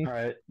joining me. All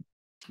right.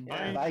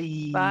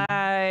 Bye. Bye.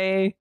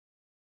 Bye.